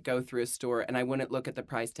I'd go through a store and I wouldn't look at the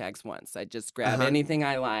price tags once. I'd just grab anything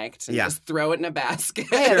I liked and just throw it in a basket.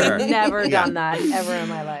 I have never done that ever in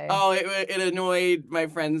my life. Oh, it annoyed my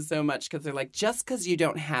friends so much because they're like, just because you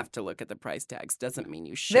don't have to look at the price tags doesn't mean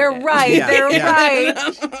you should. They're right. Yeah. They're right.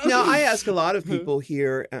 Now, I ask a lot of people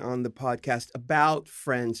here on the podcast about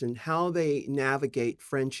friends and how they navigate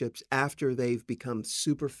friendships after they've become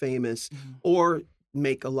super famous or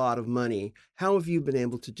make a lot of money. How have you been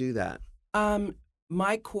able to do that?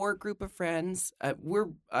 My core group of friends,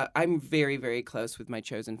 I'm very, very close with my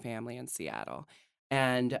chosen family in Seattle.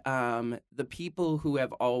 And the people who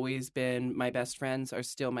have always been my best friends are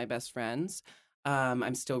still my best friends.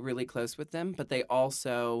 I'm still really close with them, but they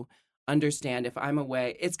also understand if I'm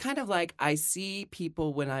away. It's kind of like I see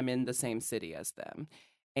people when I'm in the same city as them.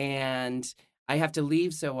 And I have to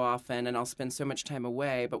leave so often and I'll spend so much time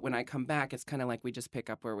away. But when I come back, it's kind of like we just pick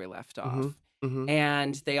up where we left off.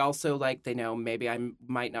 And they also they know maybe I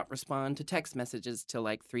might not respond to text messages till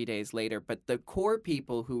 3 days later. But the core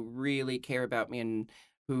people who really care about me and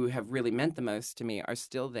who have really meant the most to me are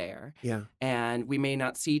still there. Yeah. And we may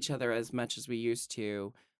not see each other as much as we used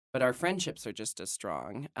to, but our friendships are just as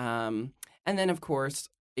strong. And then, of course,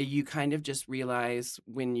 you kind of just realize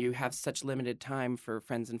when you have such limited time for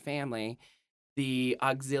friends and family, the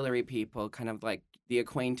auxiliary people, kind of like the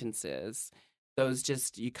acquaintances, those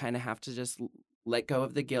just, you kind of have to just let go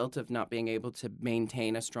of the guilt of not being able to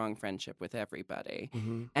maintain a strong friendship with everybody.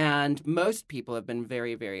 And most people have been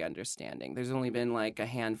very, very understanding. There's only been a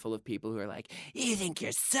handful of people who are like, you think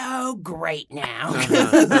you're so great now.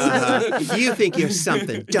 You think you're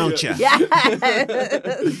something, don't you? Yeah.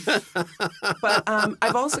 But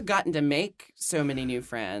I've also gotten to make so many new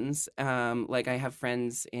friends. I have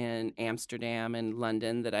friends in Amsterdam and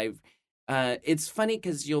London that it's funny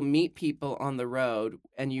because you'll meet people on the road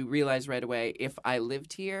and you realize right away, if I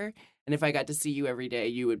lived here and if I got to see you every day,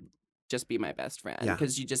 you would just be my best friend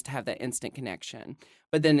because you just have that instant connection.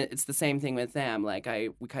 But then it's the same thing with them. We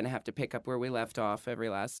kind of have to pick up where we left off every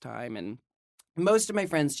last time. And most of my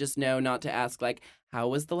friends just know not to ask, how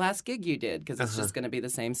was the last gig you did? Because it's just going to be the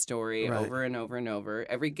same story over and over and over.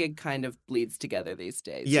 Every gig kind of bleeds together these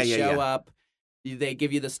days. You show up. They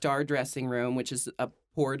give you the star dressing room, which is a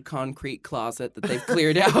poured concrete closet that they've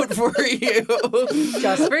cleared out for you.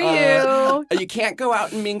 Just for you. You can't go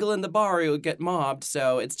out and mingle in the bar or you'll get mobbed,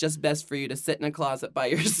 so it's just best for you to sit in a closet by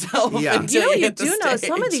yourself until you hit the know stage.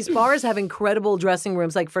 some of these bars have incredible dressing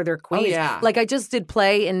rooms like for their queens. Oh, yeah. Like I just did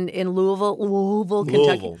play in Louisville,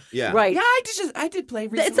 Kentucky. Yeah. Right. Yeah, I did play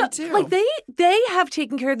recently too. Like they have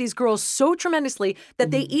taken care of these girls so tremendously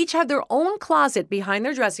that they each have their own closet behind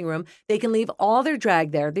their dressing room. They can leave all their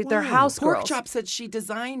drag there. They're house girls. Pork Chop said she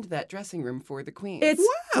designed that dressing room for the queen. It's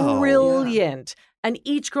brilliant. And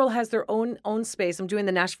each girl has their own space. I'm doing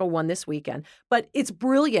the Nashville one this weekend, but it's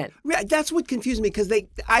brilliant. Yeah, that's what confused me because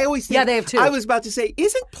I always think they have two. I was about to say,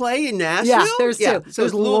 isn't play in Nashville? Yeah, there's two. So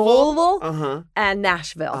there's Louisville and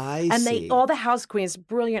Nashville. See. All the house queens,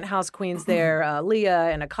 brilliant house queens there,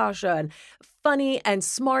 Leah and Akasha, and funny and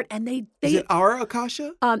smart. And they is it our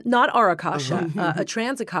Akasha? Not our Akasha, a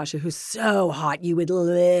trans Akasha who's so hot you would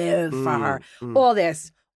live for her. All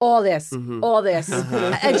this.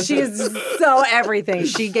 And she is so everything.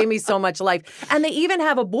 She gave me so much life. And they even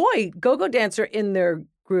have a boy go-go dancer in their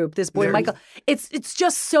group, this boy Michael. It's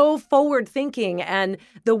just so forward thinking and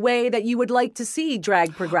the way that you would like to see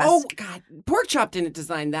drag progress. Oh God, Pork Chop didn't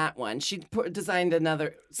design that one. She designed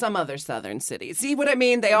some other southern city. See what I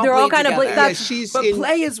mean? They're all kind of but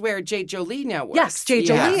play is where Jade Jolie now works. Yes, Jade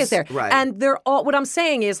Jolie is there, right? And they're all. What I'm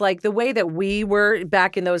saying is like the way that we were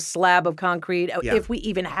back in those slab of concrete. If we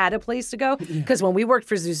even had a place to go, because when we worked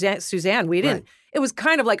for Suzanne, we didn't. Right. It was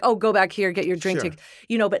kind of like, oh, go back here, get your drink.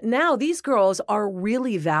 But now these girls are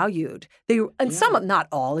really valued. Some, not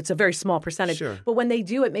all, it's a very small percentage. Sure. But when they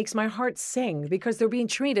do, it makes my heart sing because they're being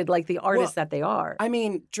treated like the artists that they are. I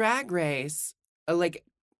mean, Drag Race, like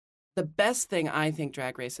the best thing I think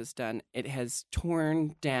Drag Race has done, it has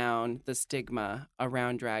torn down the stigma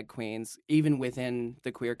around drag queens, even within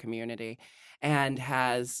the queer community, and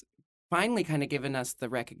has finally kind of given us the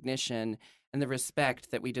recognition and the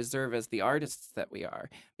respect that we deserve as the artists that we are.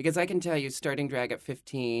 Because I can tell you, starting drag at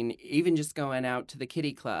 15, even just going out to the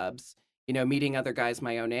kiddie clubs, meeting other guys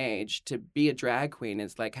my own age, to be a drag queen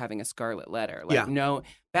is like having a scarlet letter.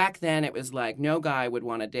 Back then it was like no guy would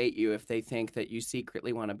want to date you if they think that you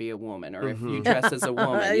secretly want to be a woman or if you dress as a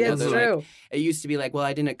woman. That's true. Like, it used to be like, well,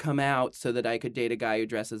 I didn't come out so that I could date a guy who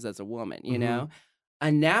dresses as a woman, you know?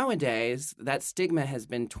 And nowadays, that stigma has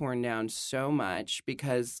been torn down so much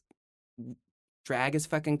because drag is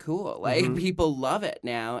fucking cool. Like, people love it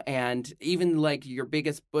now. And even, like, your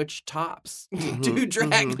biggest butch tops do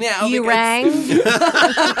drag now. You rang? And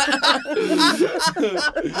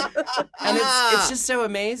it's just so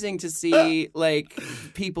amazing to see, like,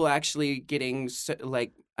 people actually getting,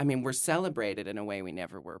 we're celebrated in a way we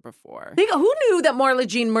never were before. Who knew that Varla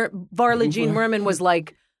Jean Merman was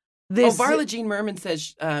like this? Varla Jean Merman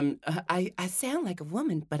says, I sound like a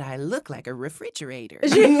woman, but I look like a refrigerator.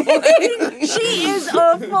 She is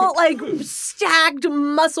a full, stacked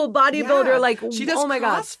muscle bodybuilder. She does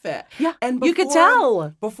CrossFit. Yeah, and you could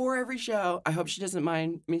tell. Before every show, I hope she doesn't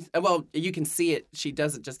mind me. Well, you can see it. She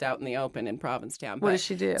does it just out in the open in Provincetown. What does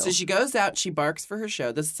she do? So she goes out, she barks for her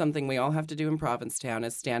show. This is something we all have to do in Provincetown,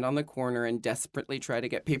 is stand on the corner and desperately try to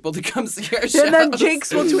get people to come see our show. And then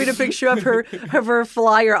Jinkx will tweet a picture of her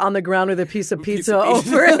flyer on the ground with a piece of pizza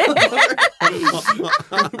over it.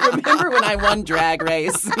 Remember when I won Drag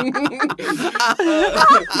Race?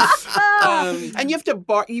 And you have to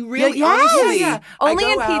bar. You really, honestly,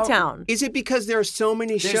 only in P-Town. Is it because there are so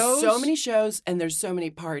many shows? There's so many shows and there's so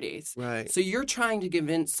many parties. Right. So you're trying to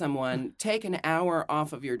convince someone, take an hour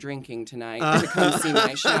off of your drinking tonight to come see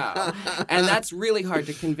my show. And that's really hard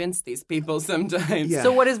to convince these people sometimes. Yeah.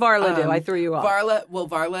 So what does Varla do? I threw you off.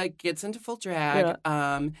 Varla gets into full drag.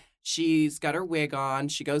 Yeah. She's got her wig on.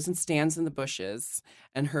 She goes and stands in the bushes,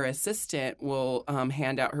 and her assistant will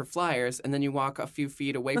hand out her flyers, and then you walk a few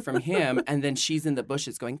feet away from him, and then she's in the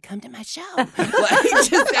bushes going, "Come to my show,"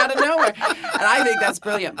 just out of nowhere. And I think that's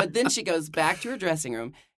brilliant. But then she goes back to her dressing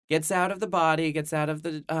room, gets out of the body, gets out of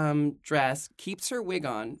the dress, keeps her wig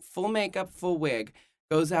on, full makeup, full wig,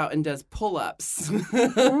 goes out and does pull-ups. Really?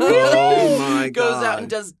 Oh, my God. Goes out and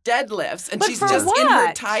does deadlifts. And she's just in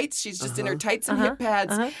her tights. She's just in her tights and hip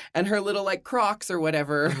pads and her little, Crocs or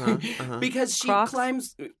whatever. Because she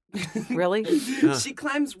climbs... Really? She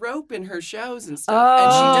climbs rope in her shows and stuff.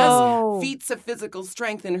 And she does feats of physical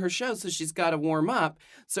strength in her shows, so she's got to warm up.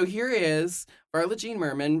 So here is Varla Jean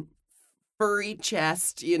Merman, furry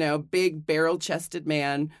chest, big barrel-chested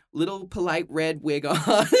man, little polite red wig on,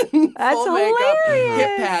 That's full makeup, hilarious.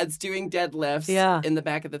 hip pads, doing deadlifts in the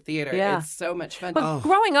back of the theater. Yeah. It's so much fun. But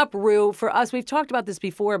growing up, Rue, for us, we've talked about this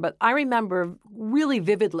before, but I remember really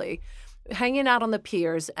vividly hanging out on the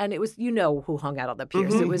piers, and it was, who hung out on the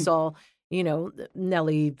piers. It was all,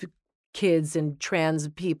 Nelly kids and trans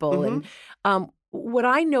people. And what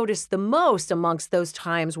I noticed the most amongst those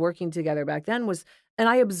times working together back then was, and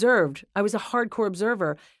I was a hardcore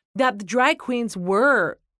observer, that the drag queens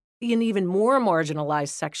were an even more marginalized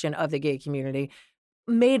section of the gay community,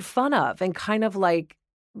 made fun of and kind of like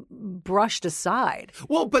brushed aside.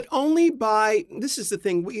 Well, but only by, this is the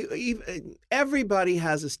thing, everybody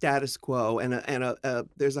has a status quo and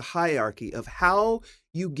there's a hierarchy of how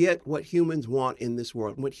you get what humans want in this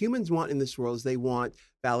world. And what humans want in this world is they want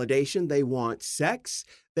validation, they want sex,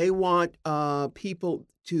 they want people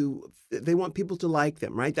to like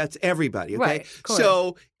them, right? That's everybody, okay? Right, of course.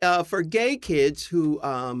 So for gay kids who,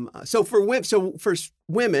 for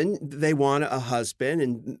women, they want a husband,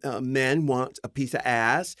 and men want a piece of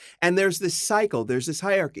ass, and there's this cycle, there's this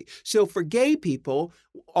hierarchy. So for gay people,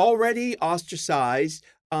 already ostracized,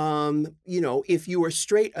 if you were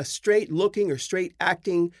a straight looking or straight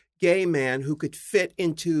acting gay man who could fit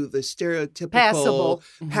into the stereotypical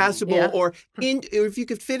passable or if you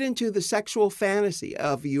could fit into the sexual fantasy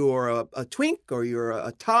of you're a twink or you're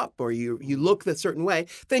a top or you look a certain way,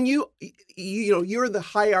 then you're the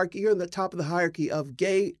hierarchy, you're in the top of the hierarchy of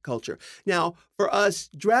gay culture. Now, for us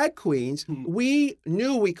drag queens, we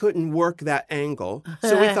knew we couldn't work that angle,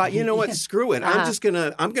 so we thought, you know what, screw it,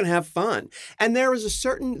 I'm gonna have fun. And there's a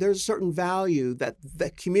certain value that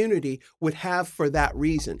the community would have for that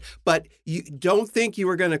reason. But you don't think you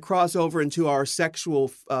were going to cross over into our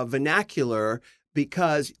sexual vernacular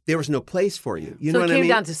because there was no place for you. You know what I mean? So it came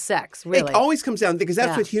down to sex, really. It always comes down, because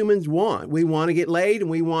that's what humans want. We want to get laid, and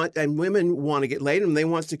women want to get laid, and they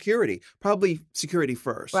want security. Probably security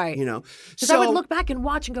first, right? Because So I would look back and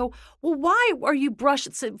watch and go, well, why are you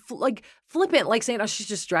like flippant, like saying, oh, she's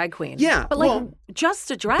just drag queen? Yeah, but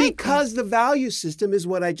just a drag queen. Because the value system is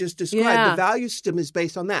what I just described. Yeah. The value system is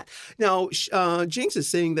based on that. Now, Jinkx is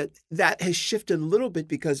saying that has shifted a little bit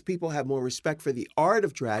because people have more respect for the art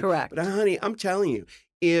of drag. Correct. But honey, I'm telling you,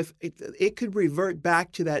 if it could revert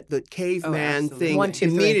back to the caveman thing 1, 2,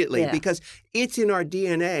 3. immediately, Yeah. because it's in our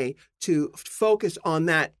DNA to focus on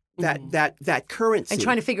that currency. And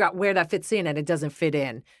trying to figure out where that fits in, and it doesn't fit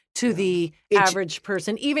in to the average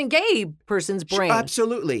person, even gay person's brain.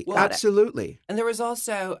 Absolutely. Absolutely. And there was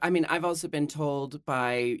also, I've also been told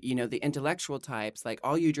by, the intellectual types, like,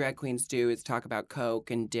 all you drag queens do is talk about coke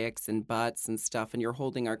and dicks and butts and stuff, and you're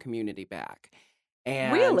holding our community back.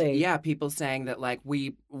 And really? Yeah, people saying that, like,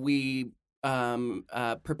 we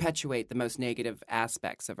perpetuate the most negative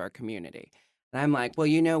aspects of our community. And I'm like, well,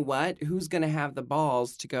 you know what? Who's going to have the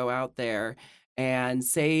balls to go out there and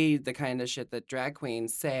say the kind of shit that drag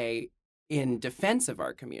queens say in defense of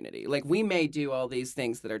our community? Like, we may do all these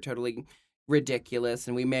things that are totally ridiculous,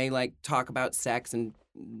 and we may, like, talk about sex and,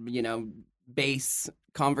 base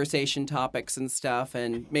conversation topics and stuff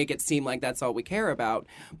and make it seem like that's all we care about.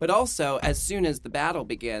 But also, as soon as the battle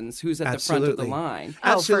begins, who's at the front of the line?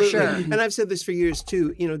 Absolutely. Oh, for sure. And I've said this for years,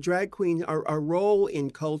 too. Drag queen, our role in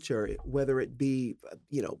culture, whether it be,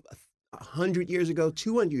 100 years ago,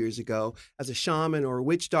 200 years ago, as a shaman or a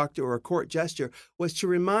witch doctor or a court jester, was to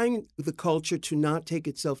remind the culture to not take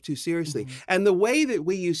itself too seriously. Mm-hmm. And the way that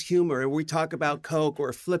we use humor, and we talk about coke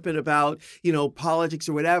or flippant about, politics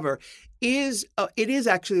or whatever, it is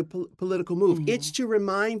actually a political move. Mm-hmm. It's to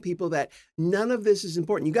remind people that none of this is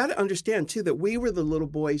important. You got to understand, too, that we were the little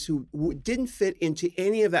boys who didn't fit into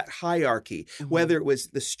any of that hierarchy, whether it was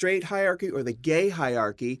the straight hierarchy or the gay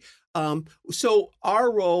hierarchy. So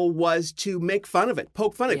our role was to make fun of it,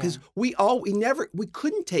 poke fun at it, because we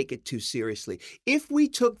couldn't take it too seriously. If we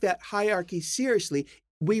took that hierarchy seriously,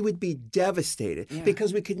 we would be devastated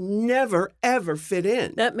because we could never, ever fit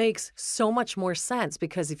in. That makes so much more sense,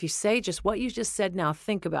 because if you say just what you just said now,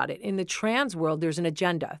 think about it. In the trans world, there's an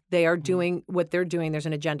agenda. They are doing what they're doing. There's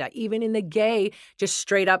an agenda. Even in the gay, just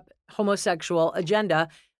straight up homosexual agenda,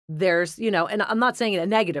 there's, and I'm not saying it in a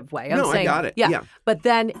negative way. I'm saying, I got it. Yeah. But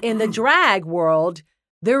then in the drag world,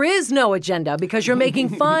 there is no agenda because you're making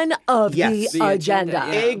fun of the agenda.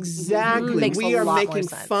 Yeah. Exactly. We are making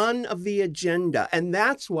sense. fun of the agenda. And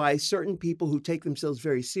that's why certain people who take themselves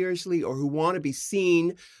very seriously or who want to be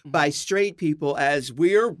seen by straight people as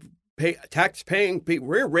we're tax-paying people,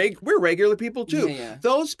 we're regular people too. Yeah.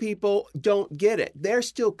 Those people don't get it. They're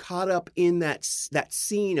still caught up in that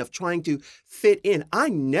scene of trying to fit in. I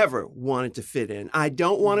never wanted to fit in. I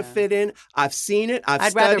don't want to fit in. I've seen it. I'd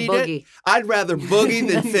studied rather boogie. it. I'd rather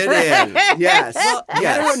boogie than fit in. Yes. Well,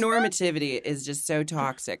 yes. heteronormativity is just so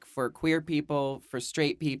toxic for queer people, for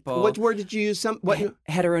straight people. What word did you use? What?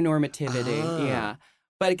 Heteronormativity, yeah.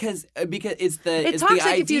 But because it's It's the toxic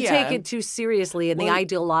idea, if you take it too seriously and the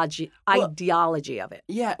ideology of it.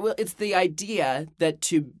 Yeah, well, it's the idea that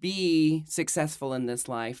to be successful in this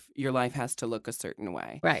life, your life has to look a certain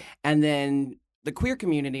way. Right. And then the queer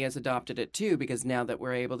community has adopted it too, because now that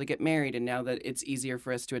we're able to get married and now that it's easier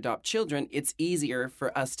for us to adopt children, it's easier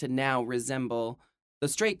for us to now resemble the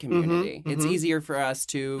straight community. It's easier for us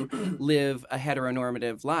to live a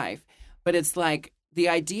heteronormative life. But it's like the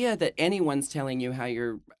idea that anyone's telling you how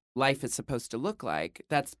your life is supposed to look like,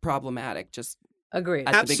 that's problematic. Just Agreed.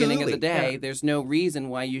 at the beginning of the Absolutely. day, there's no reason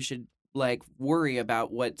why you should like worry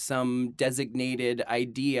about what some designated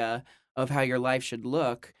idea of how your life should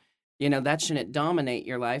look. You know, that shouldn't dominate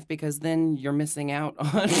your life, because then you're missing out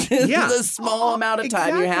on the small amount of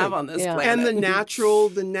time you have on this planet. And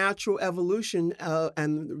the natural evolution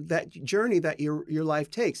and that journey that your life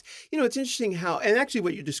takes. You know, it's interesting how, and actually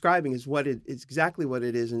what you're describing is it's exactly what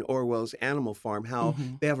it is in Orwell's Animal Farm, how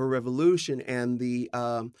they have a revolution and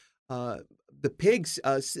the pigs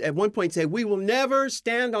at one point say, we will never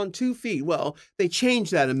stand on 2 feet. Well, they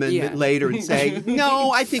change that amendment later and say,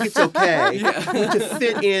 no, I think it's okay to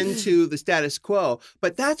fit into the status quo.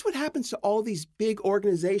 But that's what happens to all these big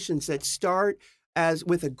organizations that start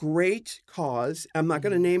with a great cause. I'm not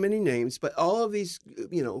going to name any names, but all of these,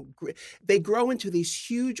 they grow into these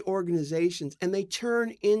huge organizations and they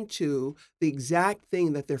turn into the exact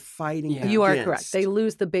thing that they're fighting against. You are correct. They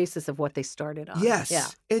lose the basis of what they started on. Yes. Yeah.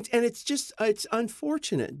 And it's just, it's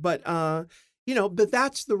unfortunate, but, but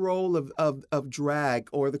that's the role of drag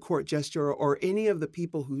or the court jester or any of the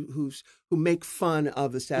people who make fun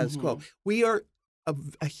of the status quo. We are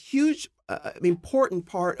a huge, important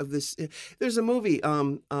part of this. There's a movie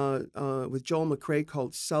with Joel McCrea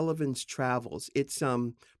called Sullivan's Travels. It's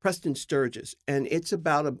Preston Sturges, and it's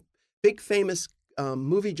about a big famous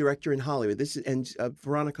movie director in Hollywood.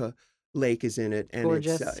 Veronica Lake is in it, and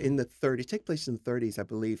Gorgeous. It's in the 30s. Take place in the 30s, I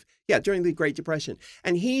believe. Yeah, during the Great Depression.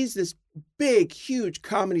 And he's this big, huge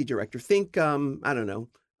comedy director. Think, I don't know,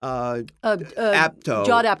 Apatow.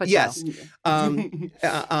 Judd Apatow. Yes.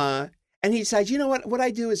 And he decides, you know what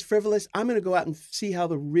I do is frivolous. I'm going to go out and see how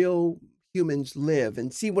the real humans live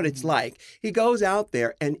and see what it's like. He goes out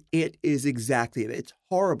there, and it is exactly that. It's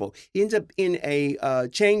horrible. He ends up in a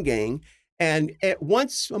chain gang, and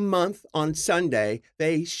once a month on Sunday,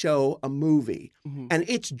 they show a movie. And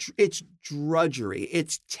it's drudgery.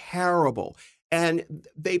 It's terrible. And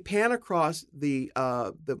they pan across the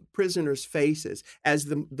prisoners' faces as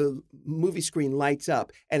the movie screen lights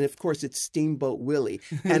up. And, of course, it's Steamboat Willie.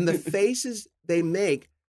 And the faces they make,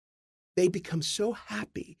 they become so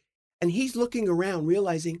happy. And he's looking around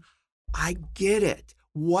realizing, I get it.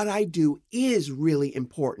 What I do is really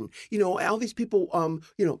important. All these people,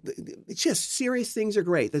 it's just serious things are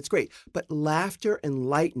great. That's great. But laughter and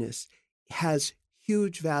lightness has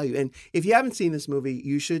huge value. And if you haven't seen this movie,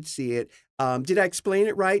 you should see it. Did I explain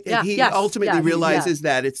it right? Yeah, And he yes, ultimately yeah, realizes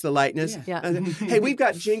that it's the lightness. Yeah. Hey, we've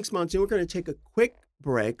got Jinkx, Monsoon. We're going to take a quick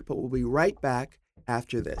break, but we'll be right back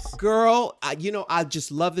after this. Girl, I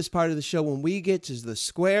just love this part of the show when we get to the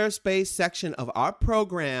Squarespace section of our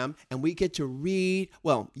program and we get to read,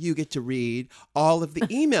 you get to read all of the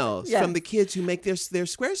emails from the kids who make their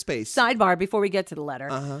Squarespace. Sidebar, before we get to the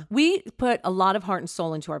letter, we put a lot of heart and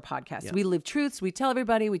soul into our podcast. Yeah. We live truths. We tell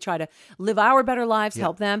everybody. We try to live our better lives,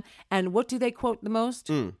 help them. And what do they quote the most?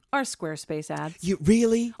 Our Squarespace ads. You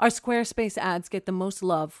really? Our Squarespace ads get the most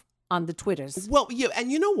love on the Twitters. Well, and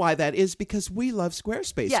you know why that is? Because we love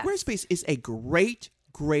Squarespace. Yes. Squarespace is a great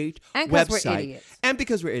and website. We're idiots. And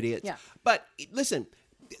because we're idiots. Yeah. But listen,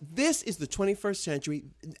 this is the 21st century.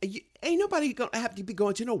 Ain't nobody going to have to be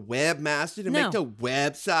going to no webmaster to make the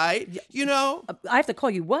website, I have to call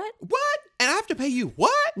you what? What? And I have to pay you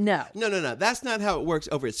what? No. No. That's not how it works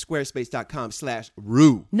over at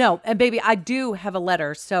squarespace.com/Rue. No. And baby, I do have a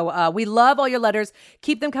letter. So we love all your letters.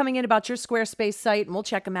 Keep them coming in about your Squarespace site and we'll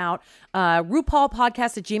check them out.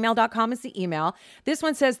 RuPaulPodcast@gmail.com is the email. This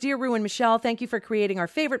one says, Dear Rue and Michelle, thank you for creating our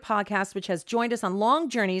favorite podcast, which has joined us on long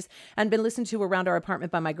journeys and been listened to around our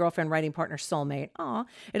apartment by my girlfriend, writing partner, soulmate. Aw.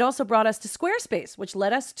 It also brought us to Squarespace, which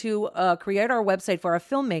led us to create our website for our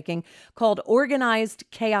filmmaking called Organized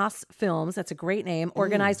Chaos Films. That's a great name.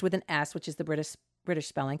 Organized with an S, which is the British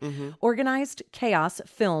spelling.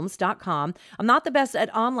 OrganizedChaosFilms.com. I'm not the best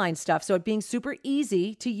at online stuff, so it being super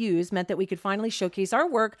easy to use meant that we could finally showcase our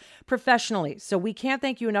work professionally. So we can't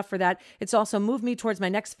thank you enough for that. It's also moved me towards my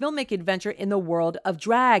next filmmaking adventure in the world of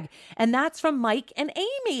drag. And that's from Mike and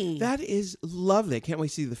Amy. That is lovely. I can't wait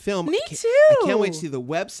to see the film. Me too. I can't wait to see the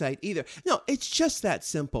website either. No, it's just that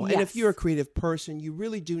simple. Yes. And if you're a creative person, you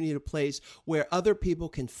really do need a place where other people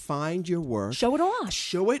can find your work. Show it off.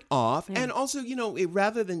 Show it off. And also,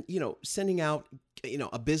 rather than, sending out,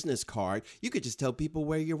 a business card, you could just tell people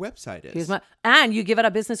where your website is. And you give out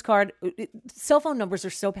a business card. Cell phone numbers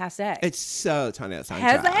are so passé. It's so tiny. Has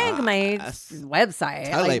my website.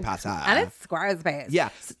 And it's Squarespace. Yeah.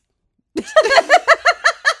 We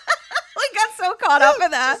got so caught up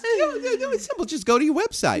in that. It's simple. Just go to your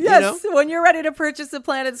website. Yes. When you're ready to purchase the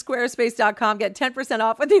plan at squarespace.com, get 10%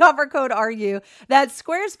 off with the offer code RU. That's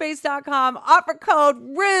squarespace.com, offer code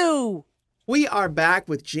RU. We are back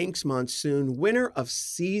with Jinkx Monsoon, winner of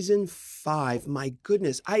season 5. My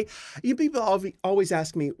goodness. You people always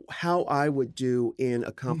ask me how I would do in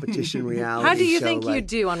a competition reality show. How do you think you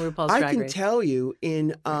do on RuPaul's Drag Race? I can tell you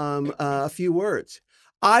in a few words.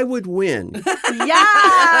 I would win. Yes!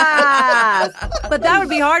 But that would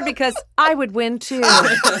be hard because I would win too.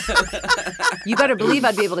 You better believe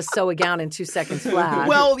I'd be able to sew a gown in 2 seconds flat.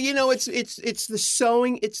 Well, it's the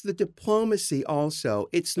sewing, it's the diplomacy also.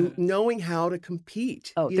 It's knowing how to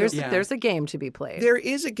compete. Oh, there's a game to be played. There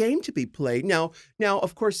is a game to be played. Now,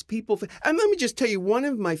 of course, people. And let me just tell you, one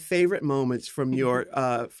of my favorite moments from your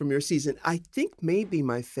season, I think maybe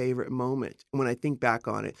my favorite moment when I think back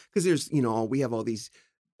on it, because there's we have all these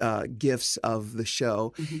gifts of the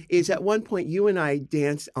show, is at one point you and I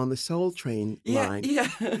danced on the Soul Train line. Yeah.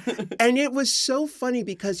 And it was so funny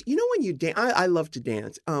because, when you dance, I love to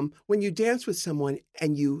dance. When you dance with someone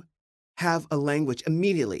and you have a language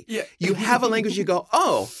immediately, you have a language, you go,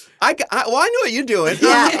 oh, I know what you're doing.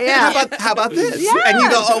 Yeah. How about this? Yeah. And you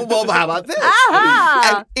go, oh, well, how about this?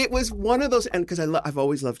 Uh-huh. And it was one of those, and because I've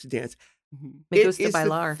always loved to dance. Me gusta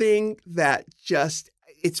bailar. The thing that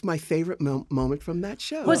it's my favorite moment from that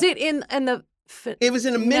show. Was it in the? It was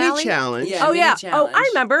in a mini challenge. Yeah, challenge. Oh, I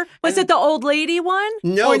remember. Was it the old lady one?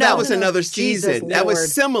 No, that was another season. That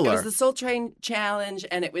was similar. It was the Soul Train challenge,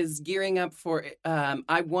 and it was gearing up for.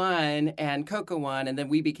 I won, and Coco won, and then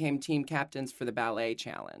we became team captains for the ballet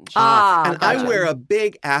challenge. And gotcha. I wear a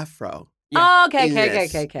big afro. Yeah. Oh, okay.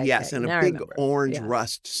 Yes, and a big orange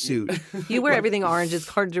rust suit. You wear everything orange. It's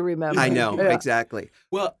hard to remember. I know, exactly.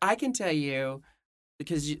 Well, I can tell you,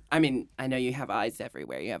 because, I know you have eyes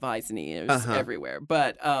everywhere. You have eyes and ears everywhere.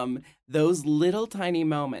 But those little tiny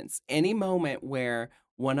moments, any moment where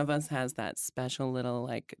one of us has that special little,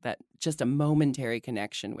 that just a momentary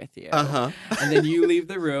connection with you. And then you leave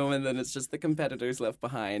the room and then it's just the competitors left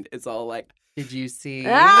behind. It's all like, did you see? Did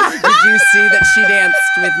you see that she danced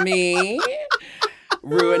with me?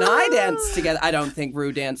 Rue and I danced together. I don't think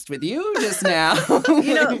Rue danced with you just now.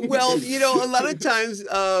 A lot of times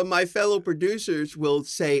my fellow producers will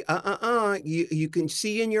say, you can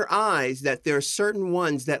see in your eyes that there are certain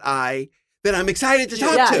ones that I'm excited to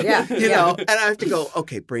talk to, and I have to go,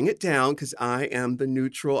 okay, bring it down because I am the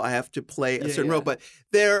neutral. I have to play a certain role. But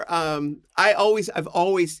I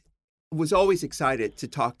was always excited to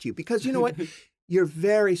talk to you because you know what? You're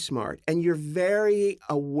very smart and you're very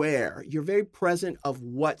aware. You're very present of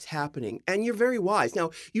what's happening and you're very wise. Now,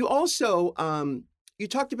 you also, you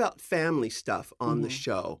talked about family stuff on the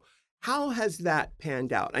show. How has that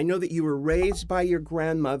panned out? I know that you were raised by your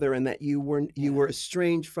grandmother and that you were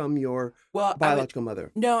estranged from your biological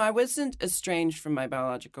mother. No, I wasn't estranged from my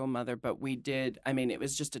biological mother, but we did. It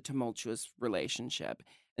was just a tumultuous relationship.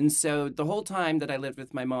 And so the whole time that I lived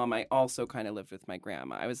with my mom, I also kind of lived with my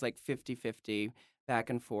grandma. I was like 50-50 back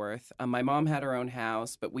and forth. My mom had her own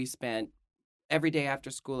house, but we spent every day after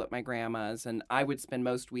school at my grandma's, and I would spend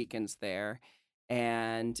most weekends there.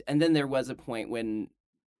 And then there was a point when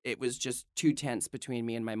it was just too tense between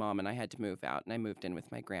me and my mom, and I had to move out, and I moved in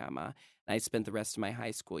with my grandma. And I spent the rest of my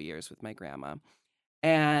high school years with my grandma.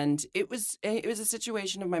 And it was a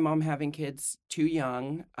situation of my mom having kids too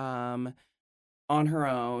young, on her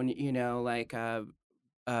own,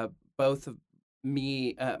 both of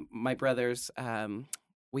me, my brothers,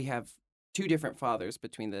 we have 2 different fathers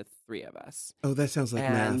between the 3 of us. Oh, that sounds like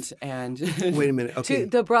math. And wait a minute. Okay.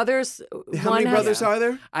 The brothers. How many brothers are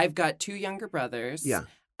there? I've got 2 younger brothers. Yeah.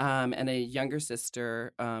 And a younger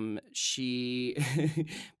sister.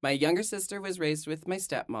 My younger sister was raised with my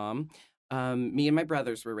stepmom. Me and my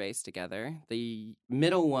brothers were raised together. The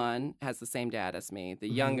middle one has the same dad as me. The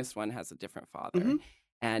youngest one has a different father.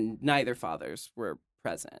 And neither fathers were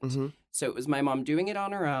present. So it was my mom doing it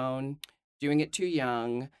on her own, doing it too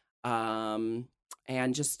young. And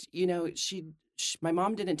just, my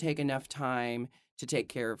mom didn't take enough time to take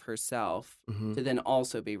care of herself to then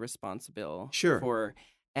also be responsible for.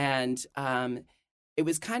 And it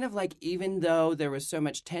was kind of like, even though there was so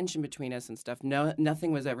much tension between us and stuff,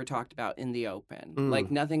 nothing was ever talked about in the open. Like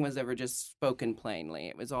nothing was ever just spoken plainly.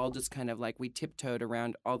 It was all just kind of like we tiptoed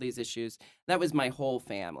around all these issues. That was my whole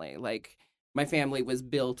family. Like my family was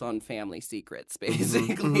built on family secrets,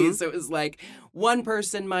 basically. So it was like one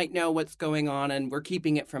person might know what's going on and we're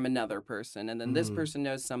keeping it from another person. And then this person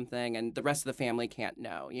knows something and the rest of the family can't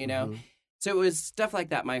know, you know? So it was stuff like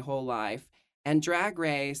that my whole life. And Drag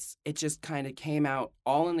Race, it just kind of came out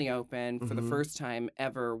all in the open for the first time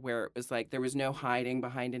ever, where it was like there was no hiding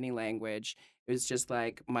behind any language. It was just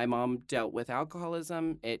like my mom dealt with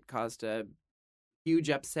alcoholism. It caused a huge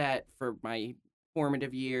upset for my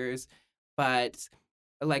formative years. But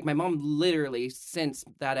like my mom literally, since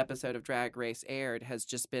that episode of Drag Race aired, has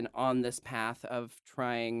just been on this path of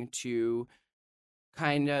trying to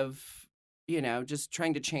kind of, you know, just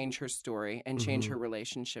trying to change her story and change her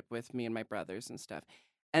relationship with me and my brothers and stuff.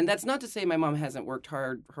 And that's not to say my mom hasn't worked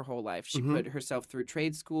hard her whole life. She put herself through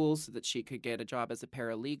trade school so that she could get a job as a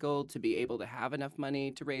paralegal to be able to have enough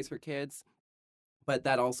money to raise her kids. But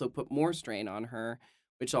that also put more strain on her,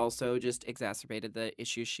 which also just exacerbated the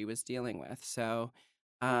issues she was dealing with. So,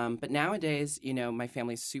 but nowadays, you know, my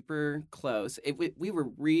family's super close. We were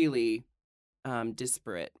really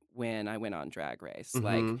disparate when I went on Drag Race.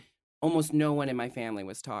 Like, almost no one in my family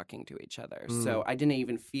was talking to each other. So I didn't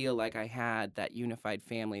even feel like I had that unified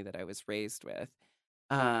family that I was raised with.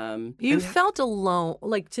 You felt alone.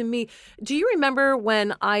 Like, to me, do you remember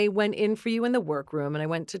when I went in for you in the workroom and I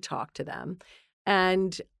went to talk to them?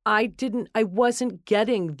 And I wasn't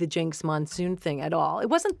getting the Jinkx Monsoon thing at all. It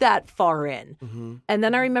wasn't that far in. And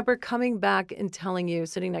then I remember coming back and telling you,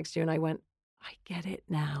 sitting next to you, and I went, I get it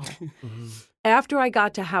now. After I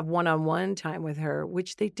got to have one-on-one time with her,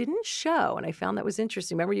 which they didn't show, and I found that was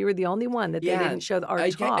interesting. Remember, you were the only one that they didn't show our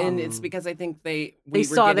talk. And it's because I think they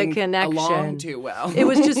saw the connection along too well. It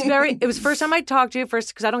was just it was the first time I talked to you first,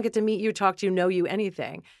 because I don't get to meet you, talk to you, know you,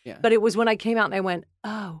 anything. Yeah. But it was when I came out and I went,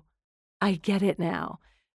 oh, I get it now.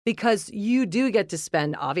 Because you do get to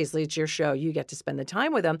spend, obviously it's your show, you get to spend the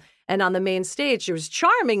time with them. And on the main stage, there was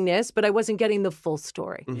charmingness, but I wasn't getting the full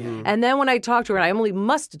story. And then when I talked to her, I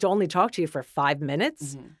must only talk to you for 5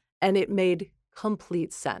 minutes, and it made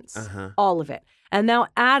complete sense, all of it. And now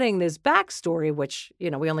adding this backstory, which, you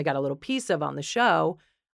know, we only got a little piece of on the show,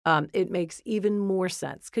 it makes even more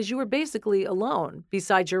sense because you were basically alone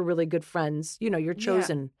besides your really good friends, you know, your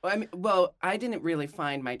chosen. Yeah. I didn't really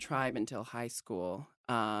find my tribe until high school.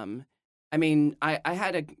 I mean, I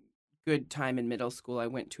had a good time in middle school. I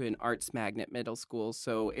went to an arts magnet middle school,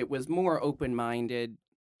 so it was more open-minded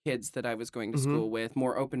kids that I was going to school with,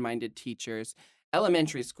 more open-minded teachers.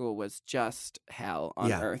 Elementary school was just hell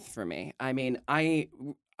on earth for me. I mean, I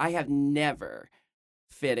have never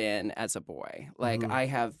fit in as a boy. Like, I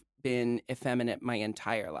have been effeminate my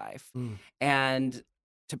entire life. And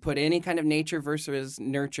to put any kind of nature versus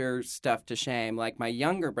nurture stuff to shame, like my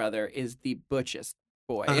younger brother is the butchest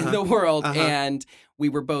boy in the world, and we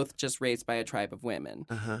were both just raised by a tribe of women.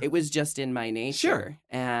 It was just in my nature,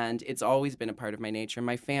 and it's always been a part of my nature.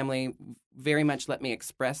 My family very much let me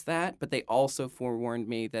express that, but they also forewarned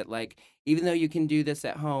me that, like, even though you can do this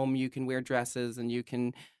at home, you can wear dresses and you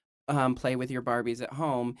can play with your Barbies at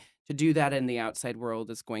home, to do that in the outside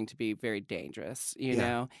world is going to be very dangerous, you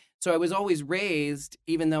know? So I was always raised,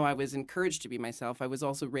 even though I was encouraged to be myself, I was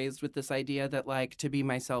also raised with this idea that, like, to be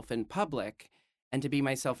myself in public and to be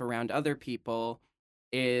myself around other people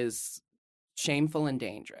is shameful and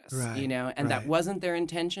dangerous, you know? And that wasn't their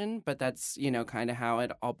intention, but that's, you know, kind of how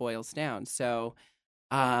it all boils down. So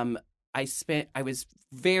I was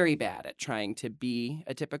very bad at trying to be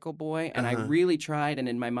a typical boy, and I really tried, and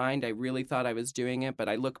in my mind, I really thought I was doing it, but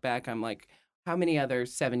I look back, I'm like, how many other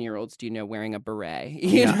 7-year-olds do you know wearing a beret?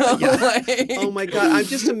 You know? Like... Oh my God! I'm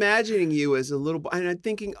just imagining you as a little boy, and I'm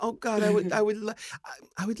thinking, oh God, I would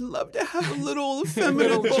love to have a little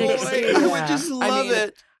feminine boy. I would just love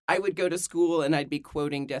it. I would go to school and I'd be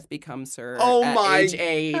quoting "Death Becomes Her." Oh at my age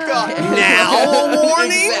 8. God! Now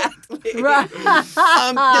morning. Exactly. Right.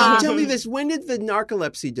 Now tell me this: when did the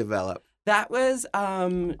narcolepsy develop? That was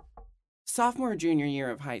sophomore or junior year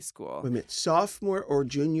of high school. Wait a minute, sophomore or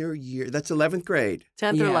junior year? That's 11th grade.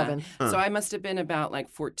 10th or 11th. So I must have been about like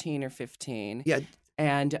 14 or 15. Yeah.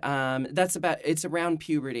 And it's around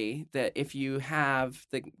puberty that if you have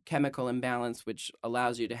the chemical imbalance, which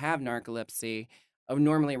allows you to have narcolepsy,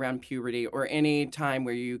 normally around puberty or any time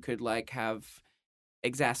where you could like have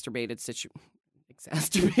exacerbated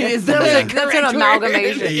that's an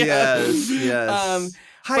amalgamation. Yes.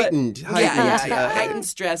 Heightened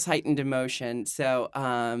stress, heightened emotion. So,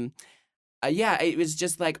 it was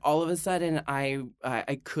just like all of a sudden I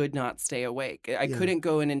could not stay awake. I couldn't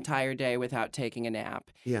go an entire day without taking a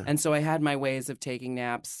nap. Yeah. And so I had my ways of taking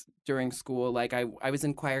naps during school. Like I was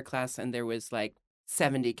in choir class and there was like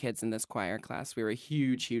 70 kids in this choir class. We were a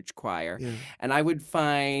huge, huge choir. Yeah. And I would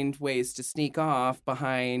find ways to sneak off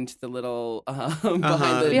behind the little, behind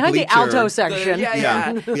bleacher. the alto section.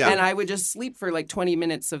 Yeah. And I would just sleep for like 20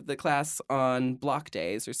 minutes of the class on block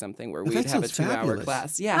days or something where we'd have a 2-hour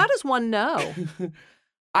class. Yeah. How does one know?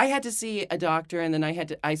 I had to see a doctor, and then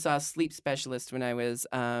I saw a sleep specialist when I was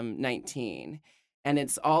 19. And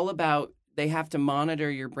it's all about, they have to monitor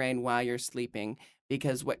your brain while you're sleeping,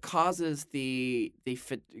 because what causes the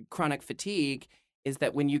chronic fatigue is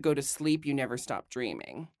that when you go to sleep, you never stop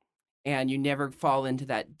dreaming. And you never fall into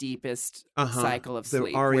that deepest cycle of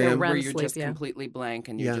sleep where you're just completely blank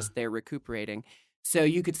and you're just there recuperating. So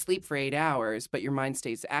you could sleep for 8 hours, but your mind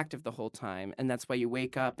stays active the whole time. And that's why you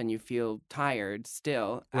wake up and you feel tired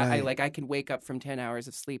still. Right. I can wake up from 10 hours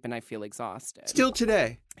of sleep and I feel exhausted. Still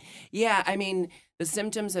today. Yeah, I mean, the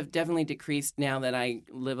symptoms have definitely decreased now that I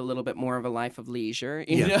live a little bit more of a life of leisure.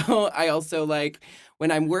 You know, I also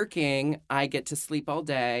when I'm working, I get to sleep all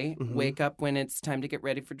day, wake up when it's time to get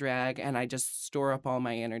ready for drag, and I just store up all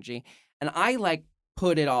my energy. And I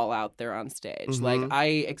put it all out there on stage. Like, I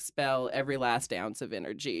expel every last ounce of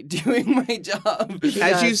energy doing my job.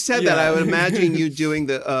 As you said that, I would imagine you doing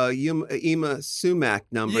the Ima Sumac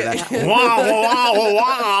number. Yeah. That,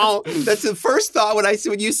 wow. That's the first thought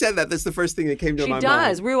when you said that. That's the first thing that came to my mind. She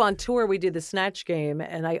does. We were on tour. We did the Snatch Game,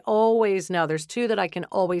 and I always know there's two that I can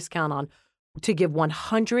always count on to give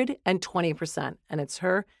 120%, and it's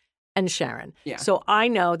her and Sharon. Yeah. So I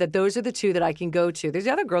know that those are the two that I can go to. The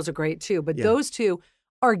other girls are great too, but those two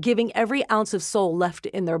are giving every ounce of soul left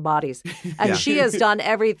in their bodies. And she has done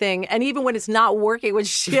everything. And even when it's not working, when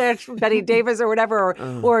Betty Davis or whatever,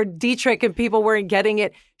 or Dietrich and people weren't getting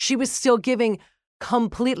it, she was still giving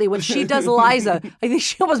completely. When she does Liza, I think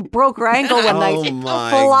she almost broke her ankle one night,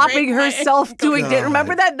 flopping herself doing it.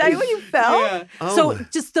 Remember that night when you fell? Yeah. So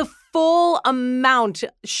just the full amount.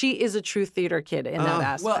 She is a true theater kid in that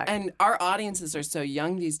aspect. Well, and our audiences are so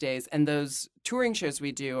young these days, and those touring shows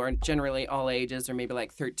we do are generally all ages, or maybe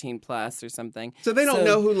like 13 plus or something. So they don't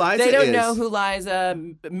know who Liza is. They don't know who Liza.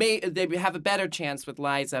 They have a better chance with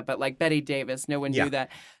Liza, but like Betty Davis, no one knew that.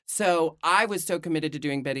 So I was so committed to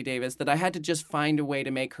doing Betty Davis that I had to just find a way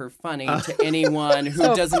to make her funny to anyone who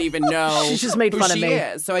doesn't even know she just made who fun she of me.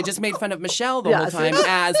 is. So I just made fun of Michelle the whole time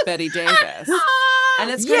as Betty Davis. And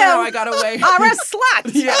it's kind of how I got away. Are a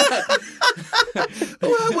slut. Yeah.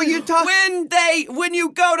 Well, you talk. When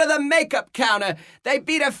you go to the makeup counter, they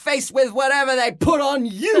beat a face with whatever they put on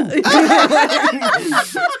you.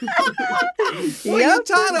 You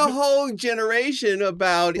taught a whole generation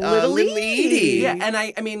about Little Edie. Yeah, and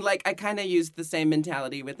I mean, like, I kind of used the same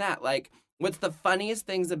mentality with that. Like, what's the funniest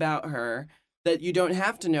things about her that you don't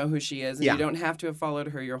have to know who she is, and you don't have to have followed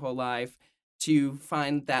her your whole life to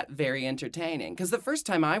find that very entertaining. Because the first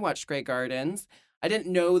time I watched Grey Gardens, I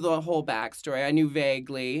didn't know the whole backstory. I knew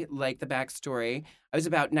vaguely, like, the backstory. I was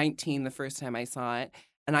about 19 the first time I saw it.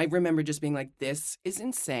 And I remember just being like, this is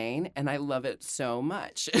insane, and I love it so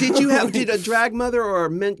much. Did a drag mother or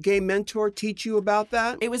a gay mentor teach you about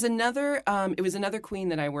that? It was another queen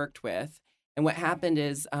that I worked with. And what happened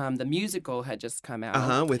is the musical had just come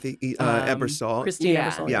out. With Ebersol. Christine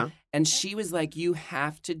Ebersol. Yeah. And she was like, you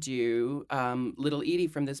have to do Little Edie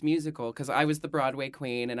from this musical, because I was the Broadway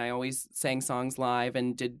queen, and I always sang songs live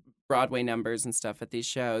and did Broadway numbers and stuff at these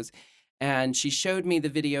shows. And she showed me the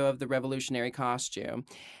video of the revolutionary costume,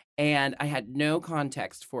 and I had no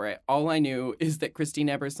context for it. All I knew is that Christine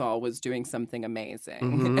Ebersol was doing something amazing.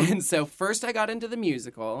 Mm-hmm. And so first I got into the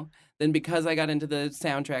musical. Then because I got into the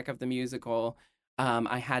soundtrack of the musical,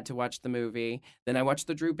 I had to watch the movie. Then I watched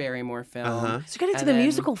the Drew Barrymore film. So you got into the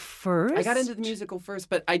musical first? I got into the musical first,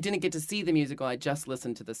 but I didn't get to see the musical. I just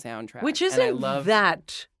listened to the soundtrack. Which isn't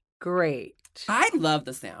that great. I love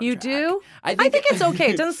the soundtrack. You do? I think it's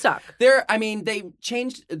okay. It doesn't suck. They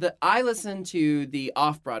changed I listened to the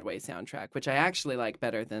off-Broadway soundtrack, which I actually like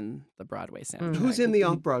better than the Broadway soundtrack. Who's in the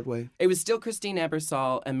off-Broadway? It was still Christine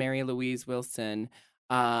Ebersol and Mary Louise Wilson.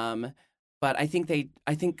 But I think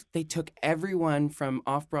they took everyone from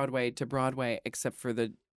off-Broadway to Broadway except for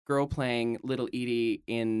the girl playing Little Edie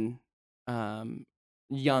in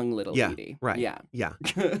young Little Edie. Right. Yeah.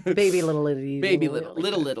 Baby Little Edie. Baby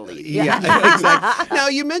Little Edie. Yeah, exactly. Now,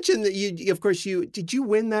 you mentioned that did you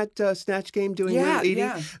win that Snatch Game doing Little Edie?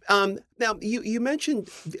 Yeah. Now, you mentioned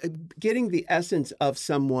getting the essence of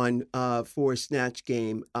someone for Snatch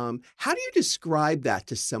Game. How do you describe that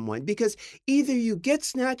to someone? Because either you get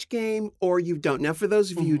Snatch Game or you don't. Now, for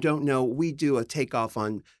those of you who don't know, we do a takeoff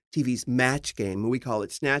on TV's Match Game. We call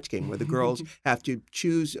it Snatch Game, where the girls have to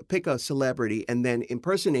pick a celebrity and then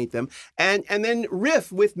impersonate them and then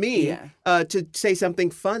riff with me to say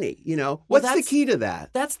something funny. You know, what's the key to that?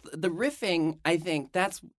 That's the riffing. I think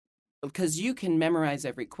that's because you can memorize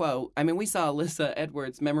every quote. I mean, we saw Alyssa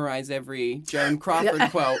Edwards memorize every Joan Crawford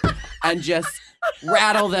quote and just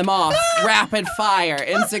rattle them off rapid fire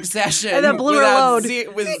in succession and then blew her load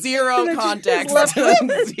with zero context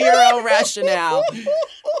and zero rationale.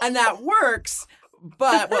 And that works,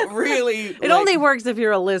 but what really... It only works if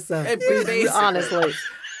you're Alyssa, honestly.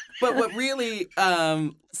 But what really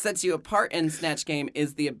sets you apart in Snatch Game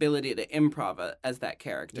is the ability to improv as that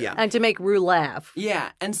character. Yeah. And to make Rue laugh.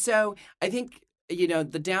 Yeah. And so I think, you know,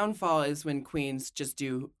 the downfall is when queens just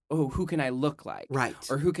do, oh, who can I look like? Right.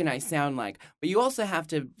 Or who can I sound like? But you also have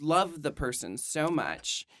to love the person so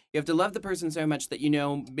much. You have to love the person so much that, you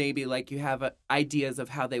know, maybe like you have ideas of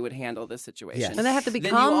how they would handle the situation. Yes. And they have to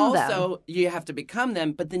become them. You have to become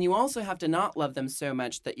them, but then you also have to not love them so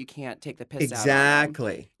much that you can't take the piss out of them.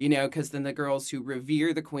 Exactly. You know, because then the girls who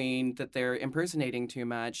revere the queen that they're impersonating too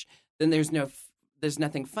much, then there's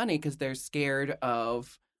nothing funny because they're scared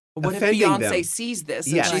of... What if Beyonce sees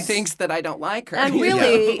this and she thinks that I don't like her? And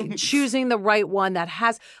really choosing the right one that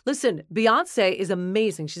has... Listen, Beyonce is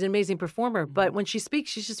amazing. She's an amazing performer. But when she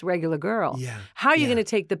speaks, she's just a regular girl. Yeah. How are you going to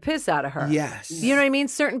take the piss out of her? Yes. You know what I mean?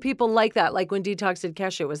 Certain people like that. Like when Detox did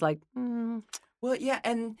Kesha, it was like... Well, yeah.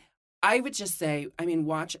 And I would just say, I mean,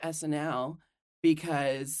 watch SNL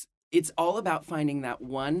because... It's all about finding that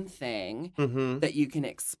one thing that you can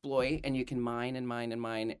exploit and you can mine and mine and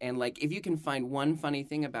mine. And like, if you can find one funny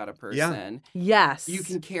thing about a person, yes, you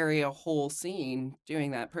can carry a whole scene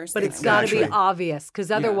doing that person. But it's got to be obvious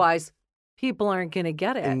because otherwise people aren't going to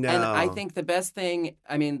get it. No. And I think the best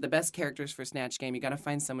characters for Snatch Game, you got to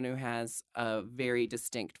find someone who has a very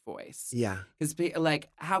distinct voice. Yeah. Because like,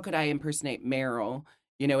 how could I impersonate Meryl,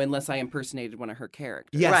 you know, unless I impersonated one of her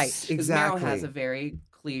characters? Yes, right. Because Meryl has a very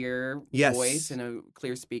clear voice and a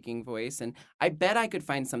clear speaking voice. And I bet I could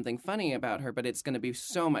find something funny about her, but it's going to be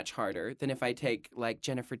so much harder than if I take like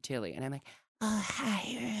Jennifer Tilly and I'm like, oh,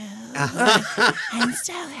 hi, Rue. I'm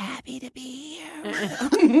so happy to be here.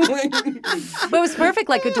 But it was perfect,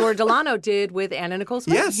 like Adora Delano did with Anna Nicole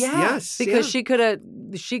Smith. Yes. Because she could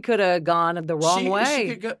have gone the wrong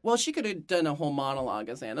way. She could have done a whole monologue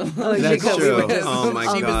as Anna. That's true. Oh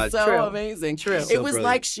my she God. Was so amazing. True. It was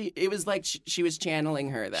like she was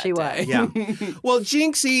channeling her that she day. Was. Yeah. Well,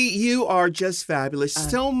 Jinkxie, you are just fabulous.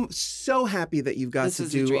 So happy that you've got to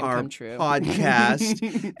do our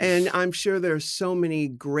podcast, and I'm sure there are so many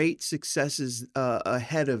great successes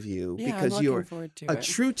ahead of you because you're a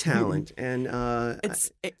true talent. And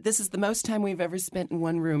this is the most time we've ever spent in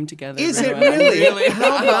one room together. Is it really?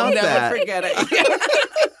 How about I'll that? Never forget it.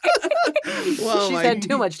 Well, she's had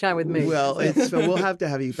too much time with me. Well, we'll have to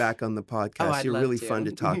have you back on the podcast. You're really fun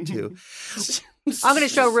to talk to. I'm going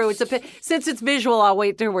to show Rue. Since it's visual, I'll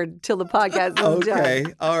wait till the podcast is done. Okay.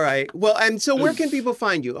 All right. Well, and so where can people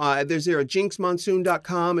find you? Is there a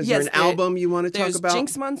JinxMonsoon.com? Is there an album you want to talk about?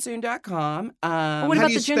 There's JinxMonsoon.com. What how about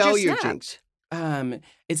do you the spell Ginger your Snap? Jinkx?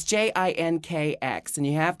 It's Jinkx, and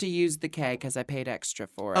you have to use the K because I paid extra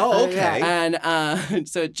for it. Oh, okay. And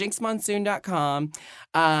so JinxMonsoon.com.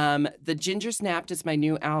 The Ginger Snapped is my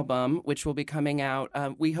new album, which will be coming out.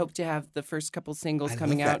 We hope to have the first couple singles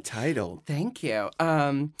coming out. That title. Thank you.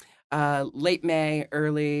 Late May,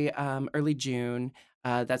 early June.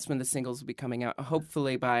 That's when the singles will be coming out.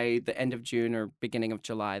 Hopefully by the end of June or beginning of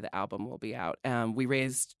July, the album will be out. We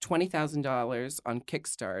raised $20,000 on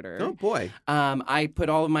Kickstarter. Oh, boy. I put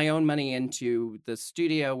all of my own money into the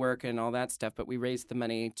studio work and all that stuff, but we raised the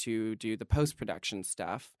money to do the post-production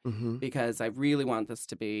stuff because I really want this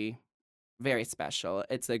to be very special.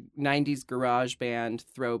 It's a 90s garage band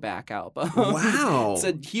throwback album. Wow. It's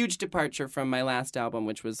a huge departure from my last album,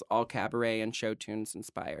 which was all cabaret and show tunes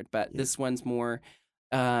inspired. But this one's more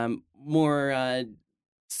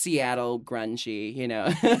Seattle grungy, you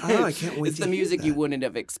know. Oh, I can't wait It's to the hear music that. you wouldn't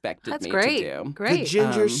have expected That's me great. to do. Great. The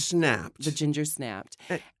Ginger Snapped. The Ginger Snapped.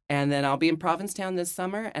 And then I'll be in Provincetown this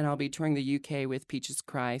summer, and I'll be touring the UK with Peaches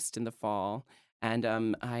Christ in the fall. And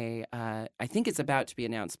I think it's about to be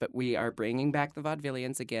announced, but we are bringing back the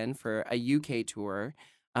Vaudevillians again for a UK tour.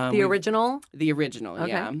 The original? The original, Okay.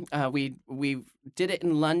 yeah. We did it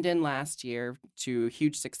in London last year to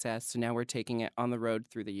huge success, so now we're taking it on the road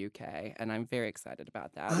through the UK, and I'm very excited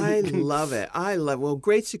about that. I love it. Well,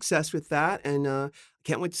 great success with that, and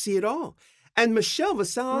can't wait to see it all. And Michelle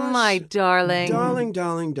Visage. My darling. Darling,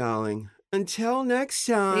 darling, darling. Until next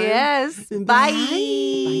time. Yes. Bye. Bye.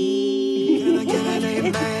 Can I get an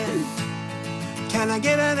amen? Can I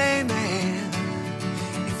get an amen?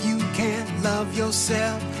 If love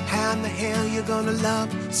yourself, how in the hell you gonna love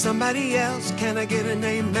somebody else? Can I get an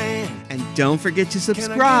amen? And don't forget to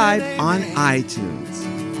subscribe on iTunes.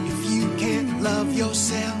 If you can't love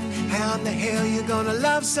yourself, how in the hell you gonna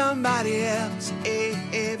love somebody else?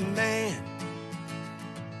 Amen.